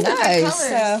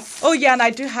 Nice. Oh yeah, and I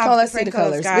do have let's see the different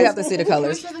colors. guys. We have to see the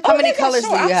colors. How many colors do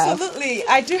you have? Absolutely,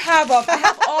 I do have. I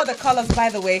have all the colors, by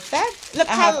the way. Look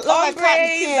I have like cotton ombres. I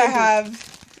candy. have.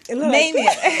 Name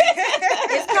it.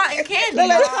 It's cotton candy. I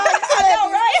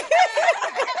know, right?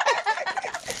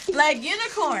 Like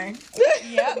unicorn.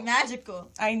 Yeah. Magical.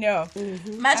 I know.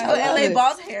 Magical I love LA it.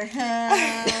 balls hair.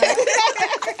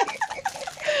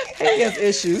 He has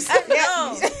issues. I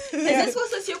know. Is this what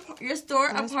sets your store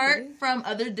apart from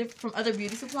other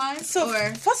beauty supplies? So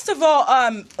first of all,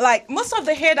 like most of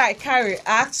the hair that I carry are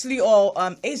actually all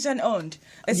Asian owned,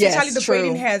 especially Yes, the true.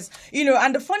 braiding hairs. You know,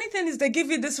 and the funny thing is they give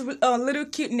you this little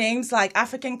cute names like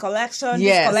African collection,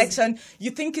 Yes. this collection. You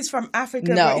think it's from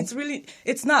Africa, No. but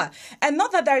it's not. And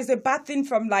not that there is a bad thing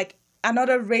from like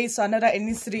another race or another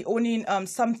ethnicity owning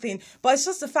something, but it's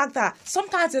just the fact that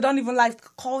sometimes they don't even like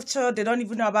culture, they don't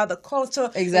even know about the culture.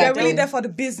 They're Exactly. really there for the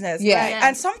business. Yeah. Right? Yeah.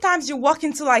 And sometimes you walk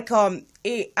into like a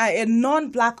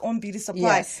non-black owned beauty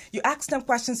supply. Yes. You ask them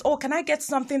questions. Oh, can I get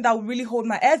something that will really hold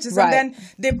my edges? Right. And then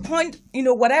they point,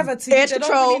 whatever to Edge you. They don't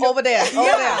control really know. over there, over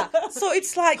Yeah. So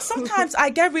it's like sometimes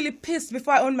I get really pissed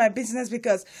before I own my business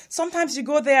because sometimes you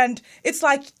go there and it's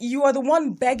like you are the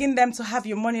one begging them to have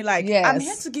your money. Like Yes. I'm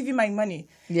here to give you my money.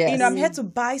 Yes. I'm here to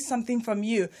buy something from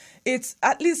you. It's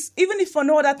at least, even if for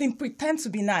no other thing, pretend to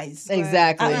be nice.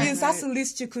 Exactly. At least that's the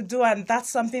least you could do, and that's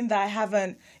something that I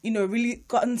haven't, really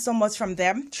gotten so much from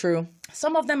them. True.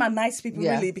 Some of them are nice people,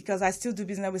 Yeah. really, because I still do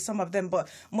business with some of them, but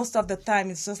most of the time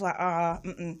it's just like,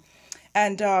 mm-mm.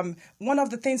 And one of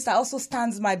the things that also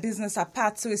stands my business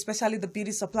apart too, especially the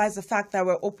beauty supply, is the fact that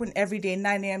we're open every day,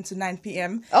 9 a.m. to 9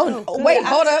 p.m. Oh, wait,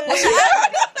 hold up.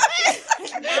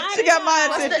 She got my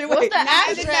attention. What's Wait. the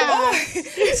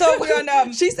address? So we're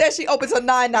on. She said she opens till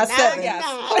 9, not 7. Yes.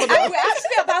 Hold And up. we're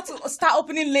actually about to start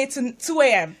opening late to 2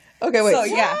 a.m. Okay, wait. So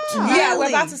yeah, we're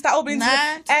about to start opening.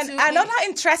 9 to And 2 another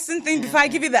interesting thing before I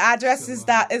give you the address is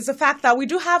the fact that we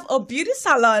do have a beauty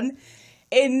salon,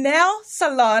 a nail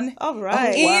salon. All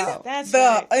right. In Wow. That's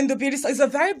in the beauty store. It's a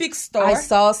very big store. I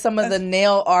saw some of the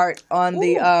nail art on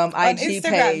the on IG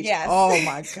Instagram, page. yes. Oh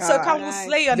my god. So come we'll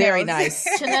slay your Very nails.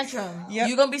 nice. Chinetrum, Yep.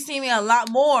 you're gonna be seeing me a lot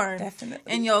more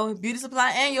Definitely. in your beauty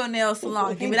supply and your nail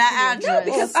salon. Give me that address.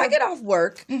 Because I get off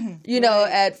work,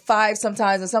 at 5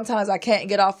 sometimes, and sometimes I can't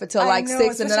get off until I like know,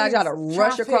 6, and then I especially gotta with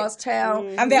rush traffic. across town.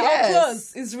 And they're Yes. all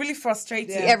closed. It's really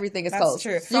frustrating. Everything is That's closed.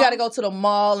 true. You got to go to the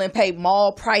mall and pay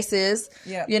mall prices,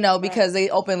 Yeah. because they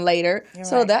open later.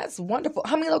 So right. that's wonderful.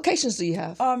 How many locations do you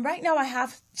have? Right now I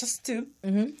have just 2.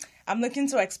 I'm looking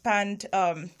to expand.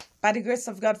 By the grace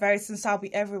of God, very soon, so I'll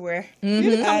be everywhere.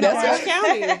 You come to Orange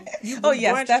County. Oh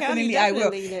yes, Orange definitely, County I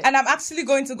will. definitely. And I'm actually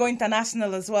going to go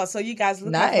international as well. So you guys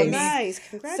look out for me. Nice. So,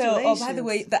 Congratulations. by the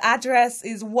way, the address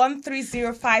is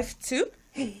 13052.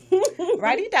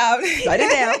 Write it down. Write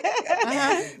it down.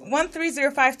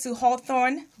 13052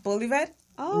 Hawthorne Boulevard.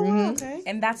 Oh, okay.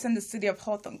 And that's in the city of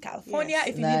Hawthorne, California. Yes.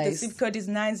 If you need the Nice. zip code is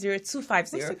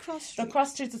 90250. What's the cross street? The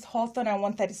cross street is Hawthorne and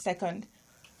 132nd.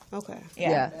 Okay.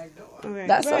 Yeah. Okay.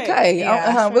 That's Right. okay.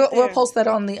 Yeah, we'll right there. post that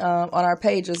on the on our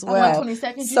page as well.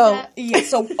 122nd, you So said? Yeah,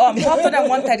 so Hawthorne and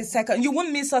 132nd. You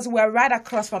won't miss us. We're right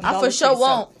across from I Dollar for sure Tree, so-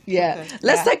 won't. yeah,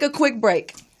 let's take a quick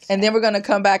break, and then we're gonna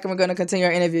come back and we're gonna continue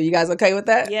our interview. You guys okay with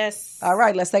that? Yes. All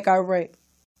right, let's take our break.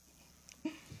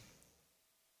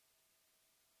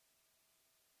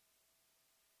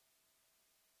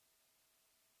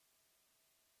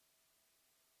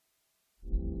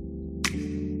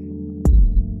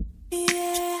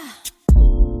 Yeah.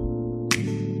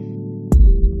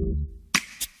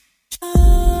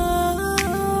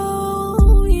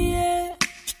 Oh, yeah.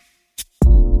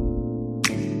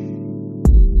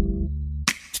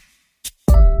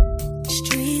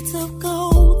 Streets of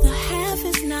gold, the half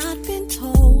has not been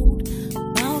told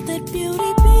about that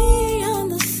beauty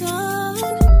beyond the sun.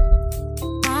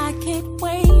 I can't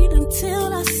wait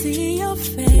until I see your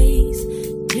face.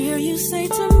 Hear you say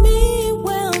to me,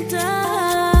 well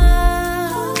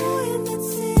done. Oh, in that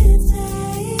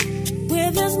city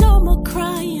where there's no more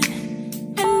crying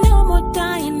and no more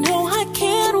dying. No, I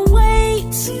can't wait.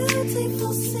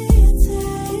 Beautiful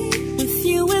city. With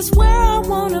you is where I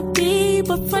wanna be,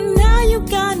 but for now you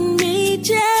got me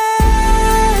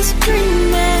just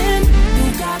dreaming.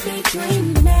 You got me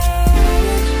dreaming.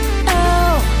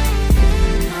 Oh,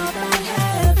 about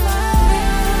heaven.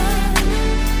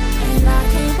 And I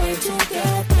can't wait to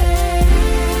get there.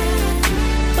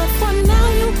 But for now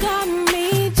you got me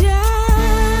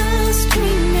just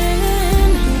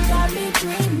dreaming. You got me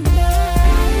dreaming.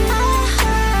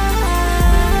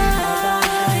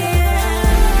 About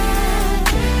heaven.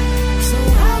 So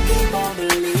I'll keep on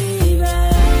believing.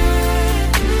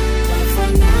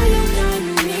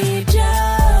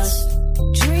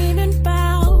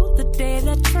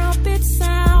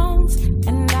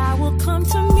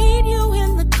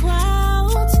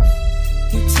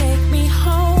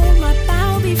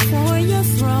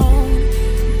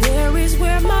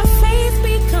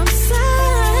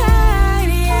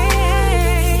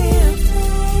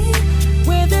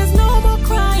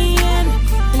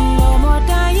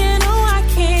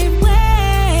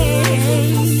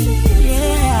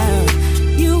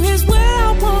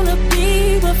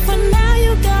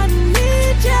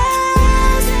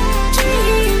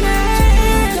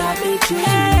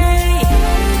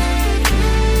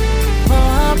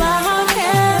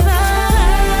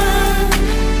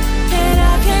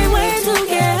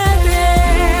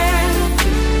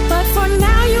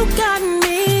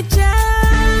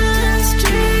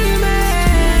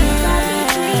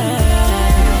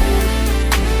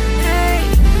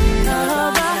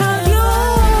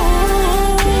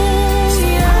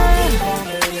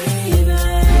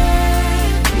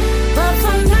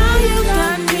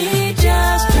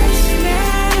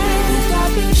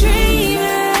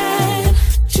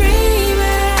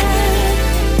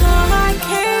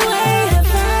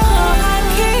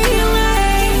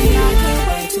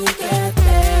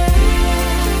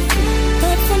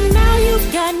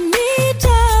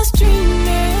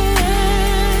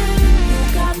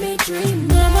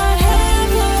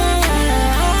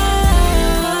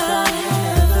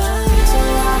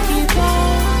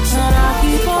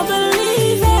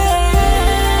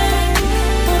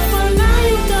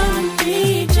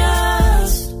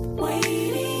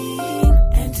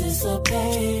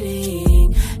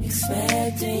 anticipating,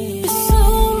 expecting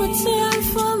some return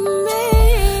from me.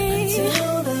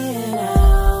 Until then,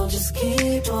 I'll just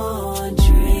keep on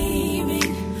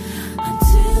dreaming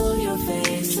until your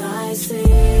face I see.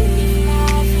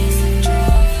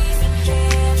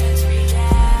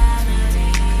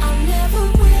 I'll never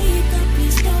wake up,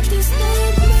 please don't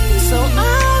disturb me. So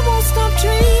I won't stop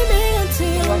dreaming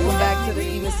until. Welcome back to the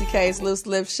Eva CK's Loose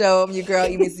Lips Show. I'm your girl,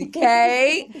 Eva CK.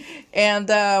 And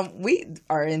we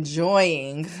are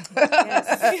enjoying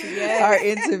our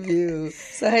interview.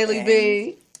 So, Haley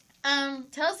B.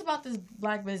 Tell us about this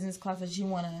Black business class that you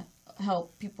want to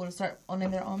help people to start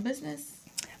owning their own business.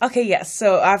 Okay, yes.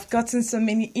 So I've gotten so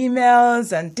many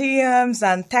emails and DMs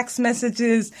and text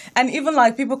messages, and even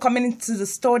like people coming into the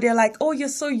store, they're like, "Oh, you're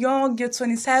so young, you're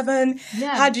 27.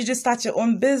 Yeah. How did you start your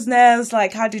own business?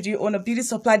 Like, how did you own a beauty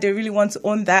supply?" They really want to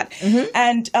own that.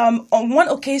 And on one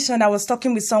occasion, I was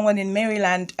talking with someone in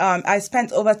Maryland. I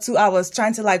spent over 2 hours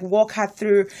trying to like walk her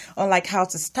through on like how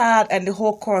to start and the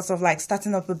whole course of like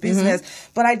starting up a business.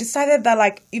 But I decided that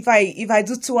like if I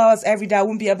do 2 hours every day, I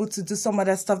won't be able to do some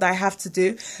other stuff that I have to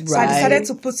do. So I decided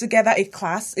to put together a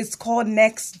class. It's called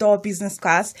Next Door Business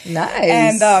Class.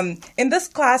 Nice. And in this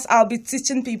class, I'll be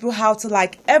teaching people how to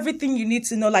like everything you need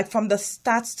to know, like from the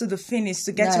start to the finish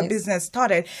to get your business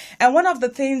started. And one of the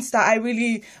things that I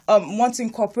really want to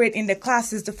incorporate in the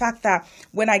class is the fact that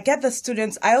when I get the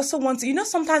students, I also want to, you know,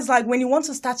 sometimes like when you want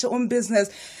to start your own business,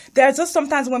 there's just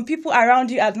sometimes when people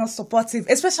around you are not supportive,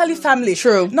 especially family.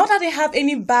 True. Not that they have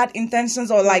any bad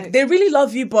intentions or like they really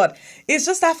love you, but it's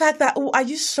just that fact that, oh, are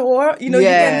you sure? You know, you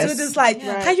can do this. Like,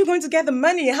 how are you going to get the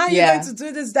money? How are you going to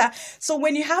do this, that? So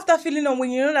when you have that feeling, or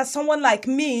when you know that someone like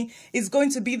me is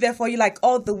going to be there for you, like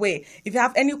all the way. If you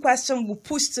have any question, we'll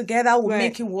push together. We'll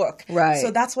make it work. Right. So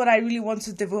that's what I really want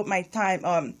to devote my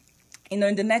time in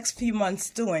the next few months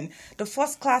doing. The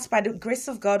first class, by the grace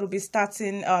of God, will be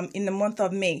starting in the month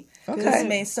of May. Okay. This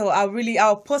May. So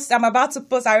I'll post. I'm about to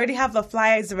post. I already have the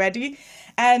flyers ready.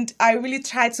 And I really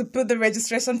try to put the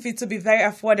registration fee to be very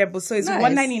affordable. So it's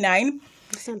 $199.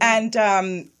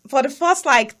 And for the first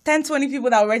like 10-20 people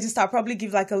that will register, I'll probably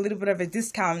give like a little bit of a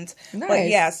discount. Nice. But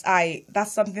yes,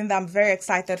 that's something that I'm very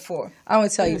excited for. I want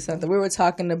to tell you something. We were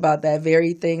talking about that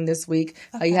very thing this week.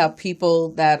 How you have people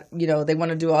that, you know, they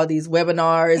want to do all these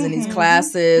webinars and these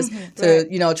classes to,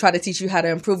 you know, try to teach you how to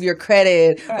improve your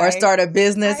credit or start a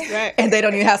business. And they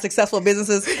don't even have successful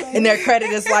businesses and their credit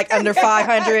is like under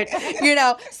 500, you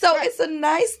know. So it's a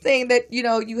nice thing that, you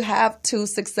know, you have 2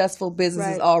 successful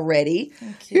businesses already,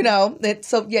 you know.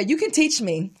 So, yeah, you can teach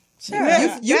me. Sure. You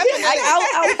can,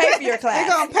 I'll pay for your class.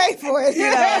 They're going to pay for it.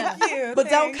 You know? But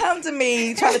don't come to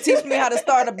me trying to teach me how to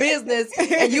start a business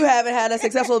and you haven't had a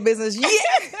successful business yet.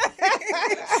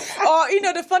 Or, you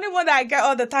know, the funny one that I get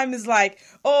all the time is like,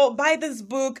 oh, buy this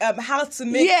book, How to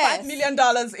Make $5 million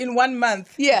in 1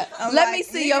 month. Yeah. Let me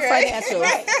see your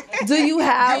financials. Do you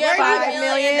have $5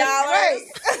 million?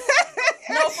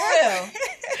 No, for real.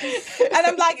 And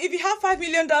I'm like, if you have $5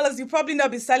 million, you probably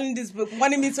not be selling this book,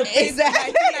 wanting me to pay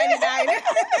 $19.99.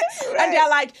 And they're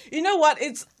like, you know what?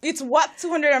 It's what,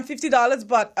 $250,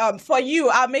 but for you,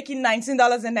 I'll make it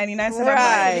 $19.99.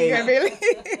 Right. Really?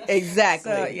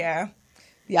 Exactly. So yeah.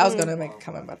 Yeah, I was gonna make a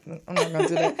comment about that. I'm not gonna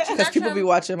do that because people be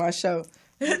watching my show.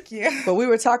 Thank you. But we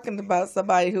were talking about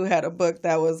somebody who had a book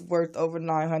that was worth over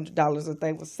 $900 that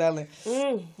they were selling,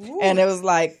 and it was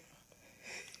like,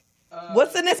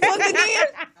 what's in this book again?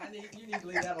 You need to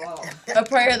leave that alone. A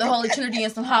prayer of the Holy Trinity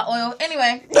and some hot oil.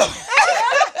 Anyway.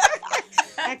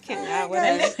 I cannot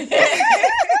with it.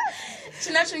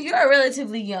 Sinatra, you are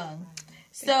relatively young.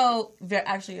 So,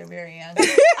 you're very young. I was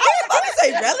about to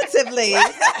say relatively.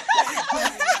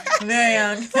 Very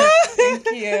young. Thank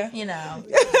you. You know.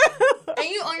 And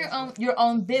you own your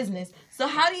own business. So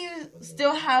how do you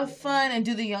still have fun and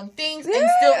do the young things and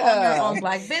still own your own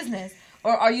Black business?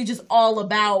 Or are you just all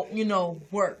about, you know,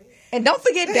 work? And don't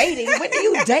forget dating. When do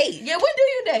you date? Yeah, when do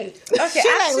you date? Okay,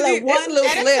 actually, it's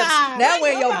loose lips. Now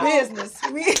we're in your business.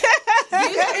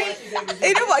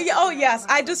 You know what? Oh, yes,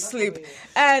 I just sleep.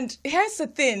 And here's the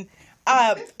thing.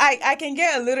 I can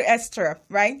get a little extra,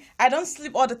 right? I don't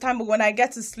sleep all the time, but when I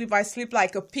get to sleep, I sleep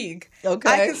like a pig. Okay.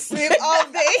 I can sleep all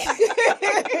day.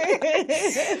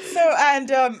 So,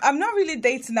 and I'm not really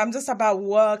dating. I'm just about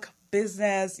work,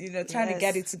 business, you know, trying to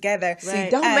get it together. See,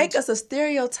 don't make us a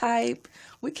stereotype.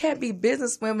 We can't be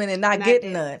business women and not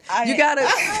getting none. You gotta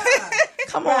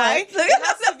come on. Right? It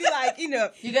has to be like, you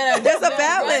know, you gotta. There's a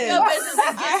balance. Your business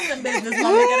and get some business.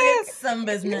 Mom, you gotta get some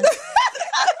business.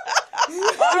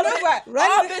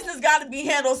 Our business got to be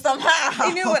handled somehow.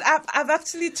 You know what? I've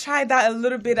actually tried that a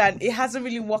little bit, and it hasn't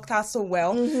really worked out so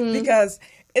well because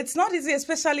it's not easy,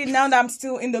 especially now that I'm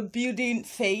still in the building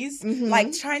phase.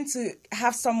 Like trying to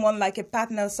have someone like a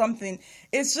partner or something.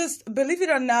 It's just, believe it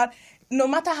or not, no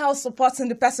matter how supporting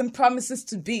the person promises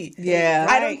to be,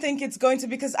 I don't think it's going to,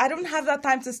 because I don't have that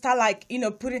time to start like,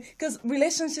 putting, because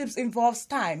relationships involves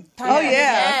time.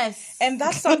 Yes. And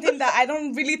that's something that I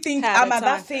don't really think I'm at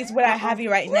that phase where I have it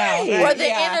right now. Or the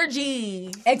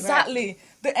energy. Exactly. Right.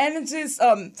 The energy is,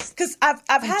 because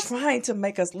I've had... trying to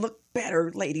make us look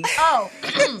better, ladies. Oh.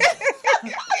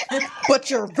 But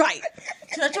you're right.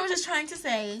 That's what I was just trying to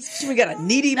say. We got a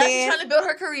needy man. She's trying to build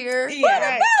her career. Yeah.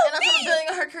 Right. And also building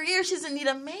her career, she doesn't need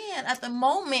a man at the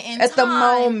moment in time. At the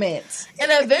moment. And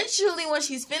eventually, when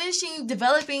she's finishing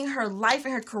developing her life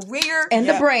and her career. And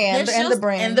the brand. Then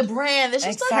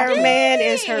she'll start her man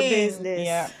is her business.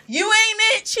 Yeah. You ain't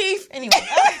it, Chief. Anyway.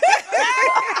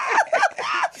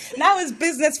 Now it's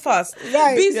business first.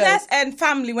 Right. Business and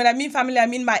family. When I mean family, I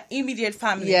mean my immediate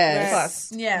family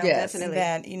first. Yeah, definitely.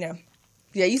 Then,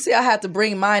 Yeah, you see, I have to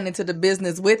bring mine into the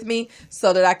business with me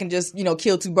so that I can just,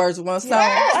 kill two birds with one stone.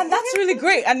 Yeah, and that's really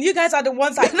great. And you guys are the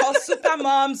ones I call super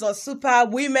moms or super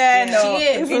women,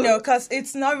 because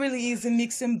it's not really easy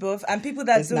mixing both. And people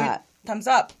that do it, thumbs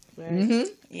up. Right. Mm-hmm.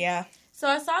 Yeah. So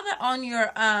I saw that on your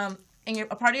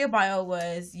a part of your bio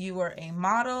was you were a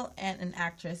model and an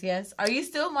actress. Yes, are you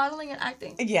still modeling and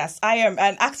acting? Yes, I am.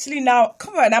 And actually now,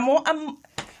 come on, I'm.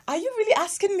 Are you really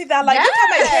asking me that? Like, yes.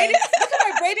 Look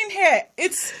at my braiding hair.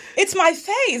 It's my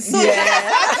face. So yes.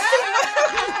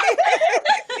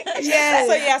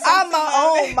 So yes, I'm my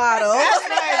own model. That's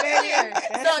right,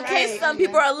 baby. So in case some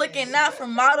people are looking out for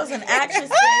models and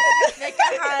actresses, they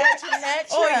can hire Jeanette.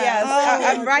 Oh yes,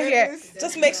 I'm right here.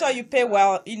 Just make sure you pay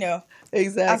well.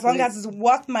 Exactly. As long as it's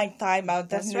worth my time, I'll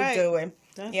definitely do it.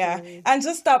 Definitely. Yeah, and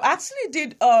just actually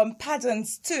did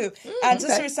pageants too, and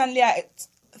just recently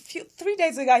 3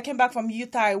 days ago, I came back from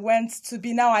Utah. I went to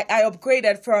be I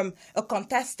upgraded from a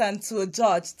contestant to a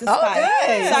judge this time.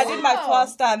 Nice. So I did my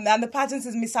first and the pageant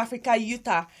is Miss Africa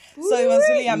Utah. So it was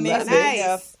really amazing. Nice.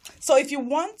 Yeah. So if you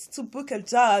want to book a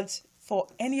judge for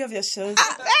any of your shows,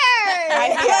 That's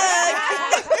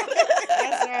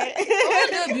right. We're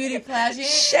gonna do a beauty pageant.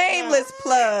 Shameless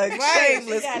plug. Right.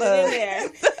 Shameless plug.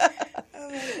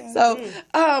 So,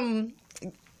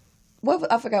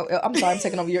 what I forgot. I'm sorry. I'm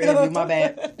taking over your interview. My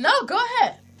bad. No, go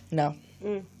ahead. No.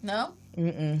 No.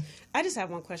 I just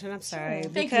have one question. I'm sorry.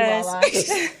 Thank you, Lala. We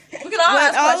can all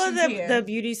ask all of questions the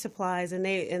beauty supplies and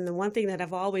the one thing that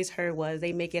I've always heard was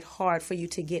they make it hard for you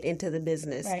to get into the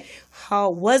business. Right. How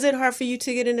was it hard for you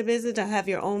to get into business to have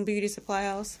your own beauty supply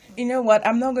house? You know what?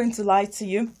 I'm not going to lie to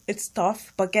you. It's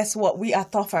tough, but guess what? We are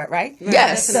tougher, right?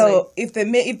 Yes. So if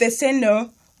they say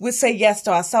no, we say yes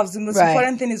to ourselves. The most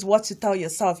important thing is what you tell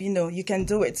yourself. You can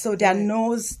do it. So their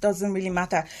no's doesn't really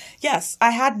matter. Yes,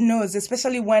 I had no's,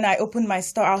 especially when I opened my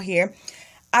store out here.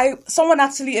 Someone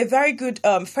actually, a very good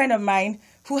friend of mine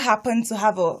who happened to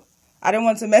have I don't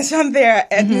want to mention their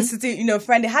ethnicity,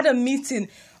 friend. They had a meeting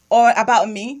about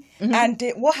me. And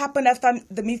what happened after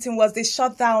the meeting was they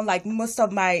shut down like most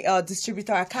of my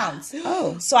distributor accounts.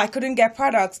 So I couldn't get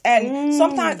products. And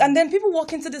sometimes, and then people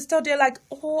walk into the store, they're like,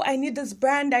 oh, I need this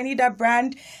brand, I need that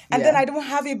brand. And then I don't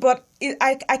have it. But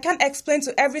I can't explain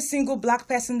to every single black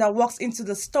person that walks into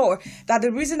the store that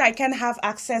the reason I can't have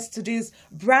access to this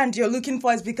brand you're looking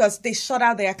for is because they shut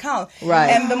out their account. Right.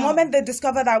 And the moment they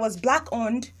discovered I was black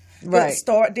owned, the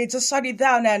store, they just shut it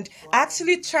down, and I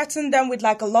actually threatened them with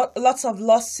like lots of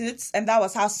lawsuits, and that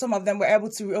was how some of them were able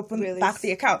to reopen back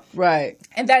the account. Right.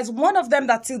 And there's one of them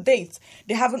that till date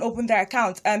they haven't opened their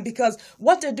account, and because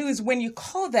what they do is when you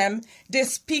call them, they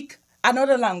speak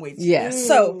another language. Yes.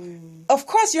 So of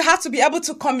course you have to be able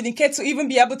to communicate to even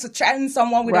be able to threaten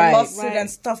someone with a lawsuit and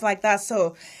stuff like that.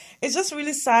 So it's just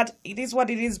really sad. It is what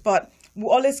it is, but we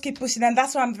always keep pushing, and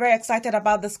that's why I'm very excited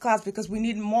about this class because we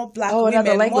need more black women,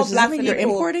 more black people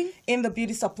importing in the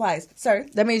beauty supplies. Sorry,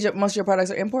 that means most of your products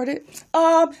are imported.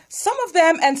 Some of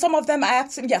them, and some of them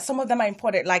some of them are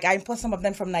imported. Like I import some of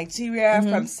them from Nigeria,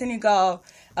 from Senegal,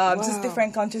 just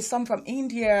different countries. Some from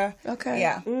India. Okay,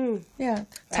 yeah, yeah.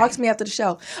 Talk to me after the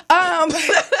show. That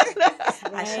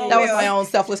was my own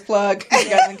selfless plug. You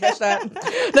guys didn't catch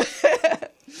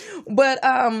that, but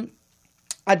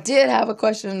I did have a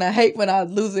question, and I hate when I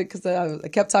lose it because I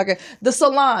kept talking. The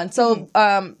salon. So,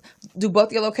 do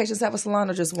both your locations have a salon,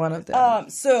 or just one of them?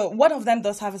 So one of them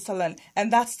does have a salon,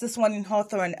 and that's this one in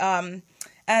Hawthorne. And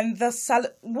the salon.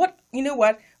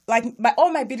 Like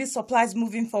all my beauty supplies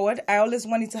moving forward, I always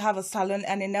wanted to have a salon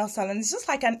and a nail salon. It's just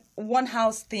like an one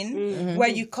house thing where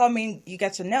you come in, you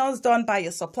get your nails done, buy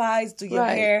your supplies, do your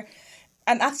hair.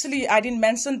 And actually, I didn't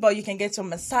mention, but you can get your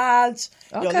massage,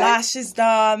 your lashes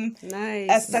done.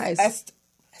 Nice.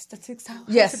 Aesthetics.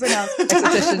 Yes.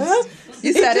 Estheticians.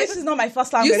 You said it. This is not my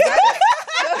first language.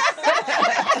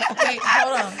 Wait,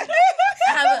 hold on.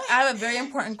 I have a very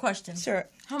important question. Sure.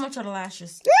 How much are the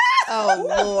lashes?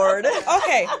 Oh, Lord.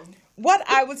 Okay. What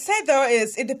I would say though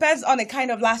is it depends on the kind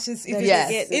of lashes. If you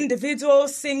get individual,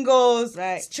 singles,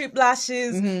 strip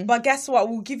lashes. But guess what?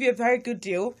 We'll give you a very good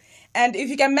deal. And if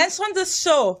you can mention the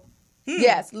show,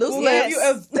 yes, loose we'll lips. give you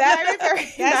a very,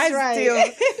 very nice deal.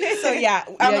 So yeah,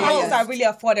 our lashes are really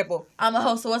affordable. I'm a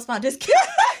host, so what's my discount?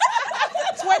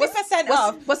 20%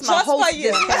 off. What's my just host for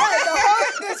you?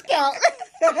 discount?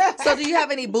 So do you have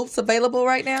any booths available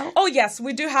right now? Oh yes,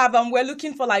 we do have we're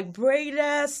looking for like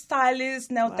braiders,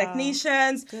 stylists, nail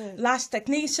technicians, lash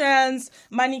technicians,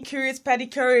 manicurists,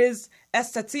 pedicurists,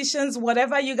 estheticians,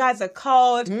 whatever you guys are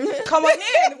called. Come on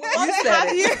in. We want to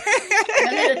have you. I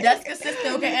need a desk assistant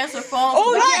who can answer phones.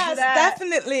 Oh yes,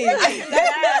 definitely.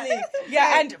 Definitely.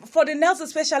 Yeah, and for the nails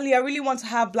especially, I really want to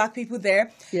have Black people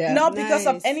there. Yeah. Not because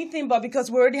of anything, but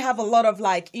because we already have a lot of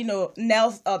nail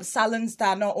salons that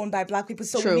are not owned by Black people.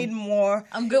 So we need more.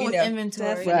 I'm good with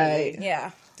inventory. Right.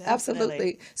 Yeah.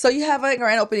 Absolutely. So you have a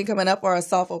grand opening coming up or a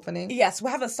soft opening? Yes, we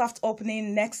have a soft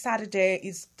opening next Saturday.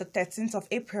 Is the 13th of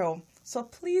April. So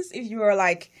please, if you are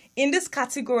like in these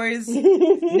categories,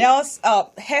 nails,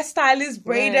 hairstylist,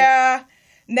 braider,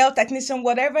 nail technician,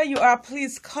 whatever you are,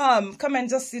 please come and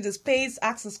just see the space,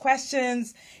 ask us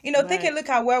questions. Take a look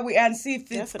at where we are and see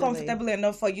if it's comfortable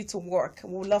enough for you to work.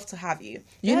 We'd love to have you.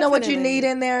 You know what you need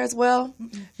in there as well?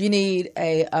 You need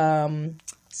a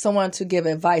someone to give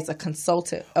advice, a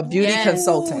consultant, a beauty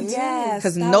consultant. Yes.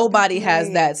 Because nobody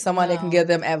has that. Someone that can give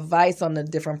them advice on the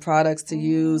different products to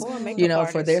use,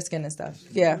 for their skin and stuff.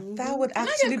 Yeah. That would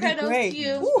actually be great. To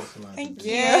you? Ooh, thank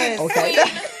you. Yes. Okay. No,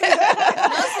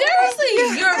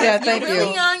 seriously. You're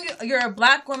really young. You're a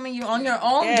Black woman. You own your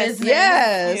own business.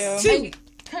 Yes.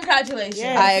 Congratulations.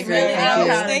 Yes. I agree. Really,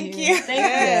 Thank you.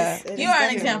 Thank you. You are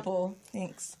an example.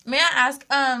 Thanks. May I ask,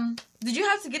 did you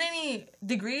have to get any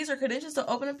degrees or credentials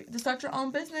to start your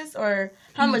own business? Or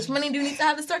how much money do you need to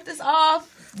have to start this off?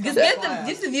 Just get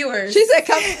the viewers. She said,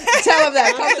 "Come, tell them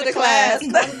that. Come to the class.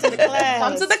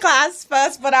 Come to the class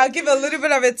first." But I'll give a little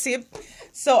bit of a tip.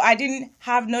 So I didn't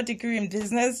have no degree in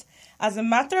business. As a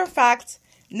matter of fact,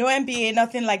 no MBA,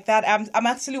 nothing like that. I'm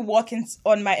actually working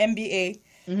on my MBA,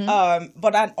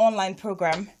 but an online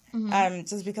program.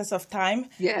 Just because of time.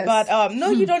 Yes. But no,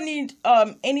 you don't need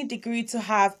any degree to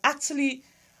have actually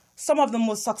some of the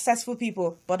most successful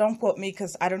people, but don't quote me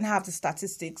because I don't have the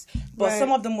statistics, but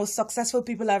some of the most successful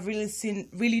people I've really seen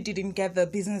really didn't get the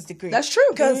business degree. That's true.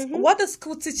 Because what the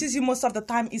school teaches you most of the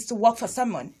time is to work for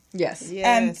someone. Yes.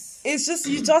 And it's just,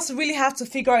 you just really have to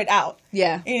figure it out.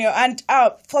 Yeah. And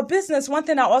for business, one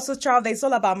thing I also try, it's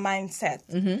all about mindset.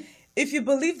 If you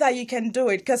believe that you can do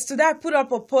it, because today I put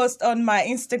up a post on my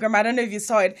Instagram, I don't know if you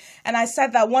saw it, and I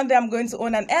said that one day I'm going to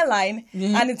own an airline,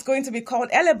 and it's going to be called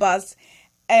Elebus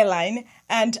Airline,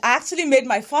 and I actually made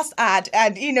my first ad,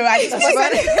 and I just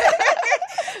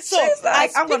so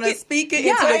I'm going to speak it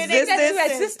into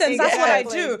existence. That's what I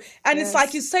do. And it's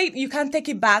like you say, you can't take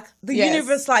it back. The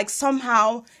universe,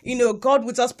 somehow, God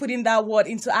will just put in that word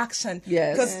into action.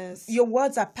 Because your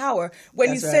words are power.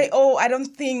 When you say, oh, I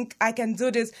don't think I can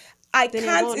do this, I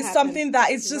can't is something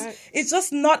that it's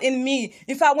just not in me.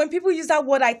 In fact, when people use that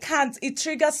word I can't, it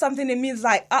triggers something in me. It's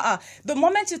like, the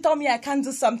moment you tell me I can't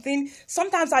do something,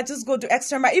 sometimes I just go to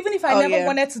extra mile, even if I never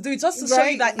wanted to do it, just to show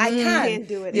you that I can. Can't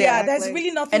do it. Yeah, there's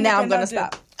really nothing. And now I'm going to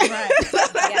stop. Right.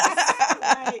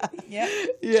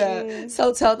 Yeah.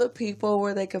 So tell the people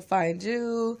where they can find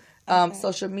you.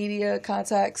 Social media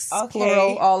contacts,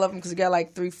 plural, all of them, because you got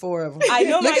like 3-4 of them. I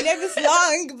know my name is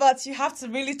long, but you have to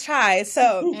really try.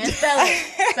 So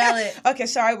spell it. Okay,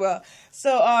 sure, I will.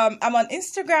 So I'm on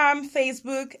Instagram,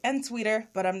 Facebook, and Twitter,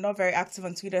 but I'm not very active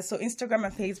on Twitter. So Instagram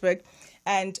and Facebook,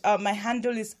 and my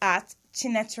handle is at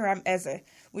Chinecherem Eze,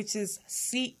 which is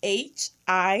ChinecheremeEze.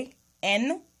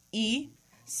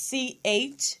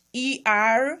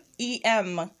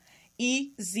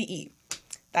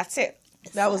 That's it.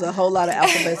 That was a whole lot of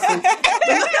alphabet soup.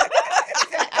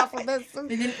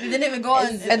 They didn't even go on.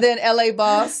 And then LA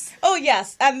Boss. Oh,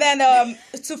 yes. And then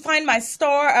to find my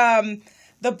store,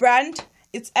 the brand,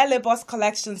 it's LA Boss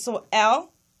Collection. So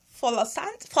L for Los,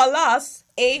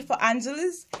 A for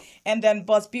Angeles, and then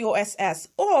Boss, BOSS.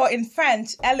 Or in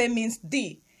French, LA means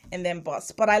D. And then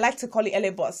Boss. But I like to call it LA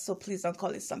Boss, so please don't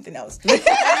call it something else. and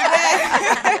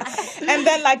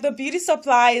then like the beauty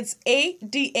supply, it's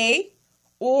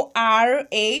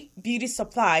ADAORA Beauty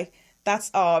Supply. That's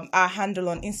our handle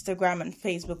on Instagram and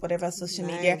Facebook, whatever social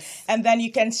media. And then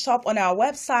you can shop on our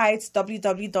websites,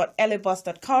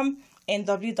 www.eleboss.com and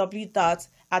www.eleboss.com.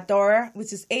 Adora,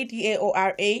 which is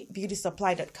ADAORA,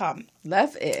 beautysupply.com.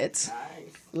 Love it.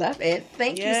 Love it.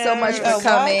 Thank you Yes, so much for you're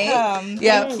coming. welcome.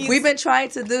 Yeah, Thank you. we've been trying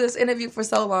to do this interview for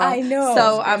so long. I know.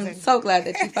 So I'm so glad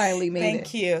that you finally made it.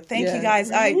 Thank you. Thank Yeah. you guys.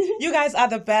 You guys are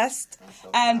the best.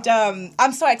 And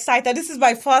I'm so excited. This is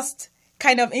my first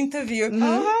kind of interview. Mm-hmm.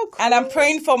 Oh, how cool. And I'm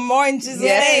praying for more in Jesus'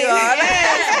 Yes, name. you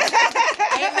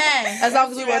are. Amen. As long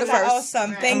as we You were the guys are first.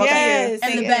 awesome. Thank I'm you. okay. And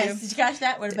Thank the you. best. Did you catch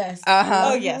that? We're the best. Uh-huh.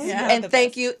 Oh, yes. Yeah. And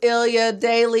thank you, Ilya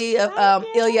Daly of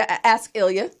Ilya. Ask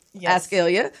Ilya. Yes. Ask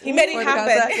Ilya. He made it For the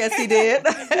happen. contact. Yes, he did.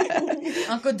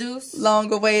 Uncle Deuce.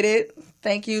 Long awaited.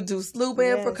 Thank you, Deuce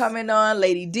Lubin, for coming on.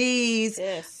 Lady D's.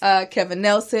 Yes. Kevin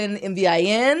Nelson,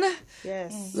 MVIN.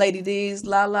 Yes. Lady D's,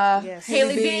 Lala. Yes.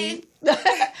 Haley B.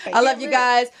 I love you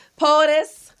guys.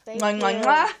 Poetess. Thank Mwah, mwah, you.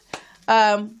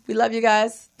 mwah. We love you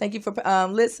guys. Thank you for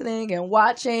listening and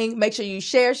watching. Make sure you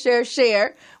share.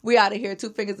 We out of here. 2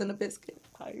 fingers in a biscuit.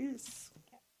 Peace.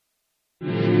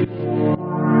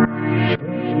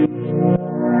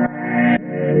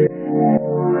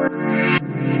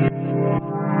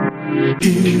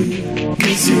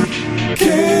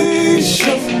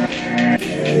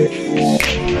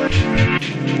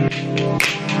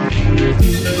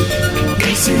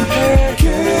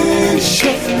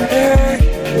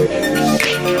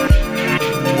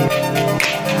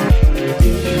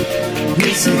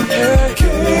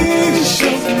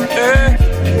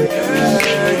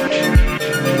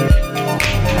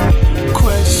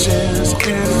 Questions,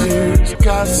 interviews,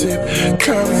 gossip,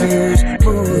 current news,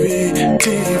 movie,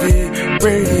 TV,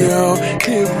 radio.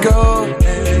 Here we go.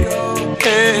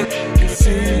 Hey, it's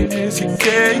Missy K.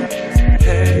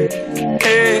 Hey,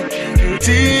 it's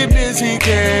Missy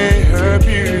K. Her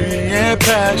beauty and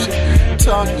passion,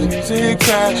 talk music,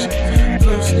 passion,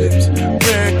 loose lips,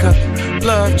 red cup,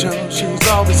 love Jones. She's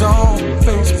always on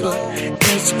Facebook,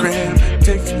 Instagram,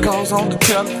 taking calls on the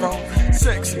telephone.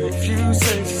 Sexy if you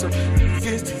say so.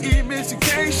 It's the E Missy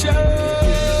K Show.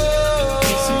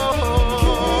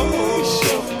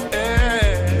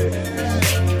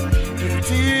 It's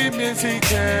the Missy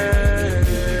K.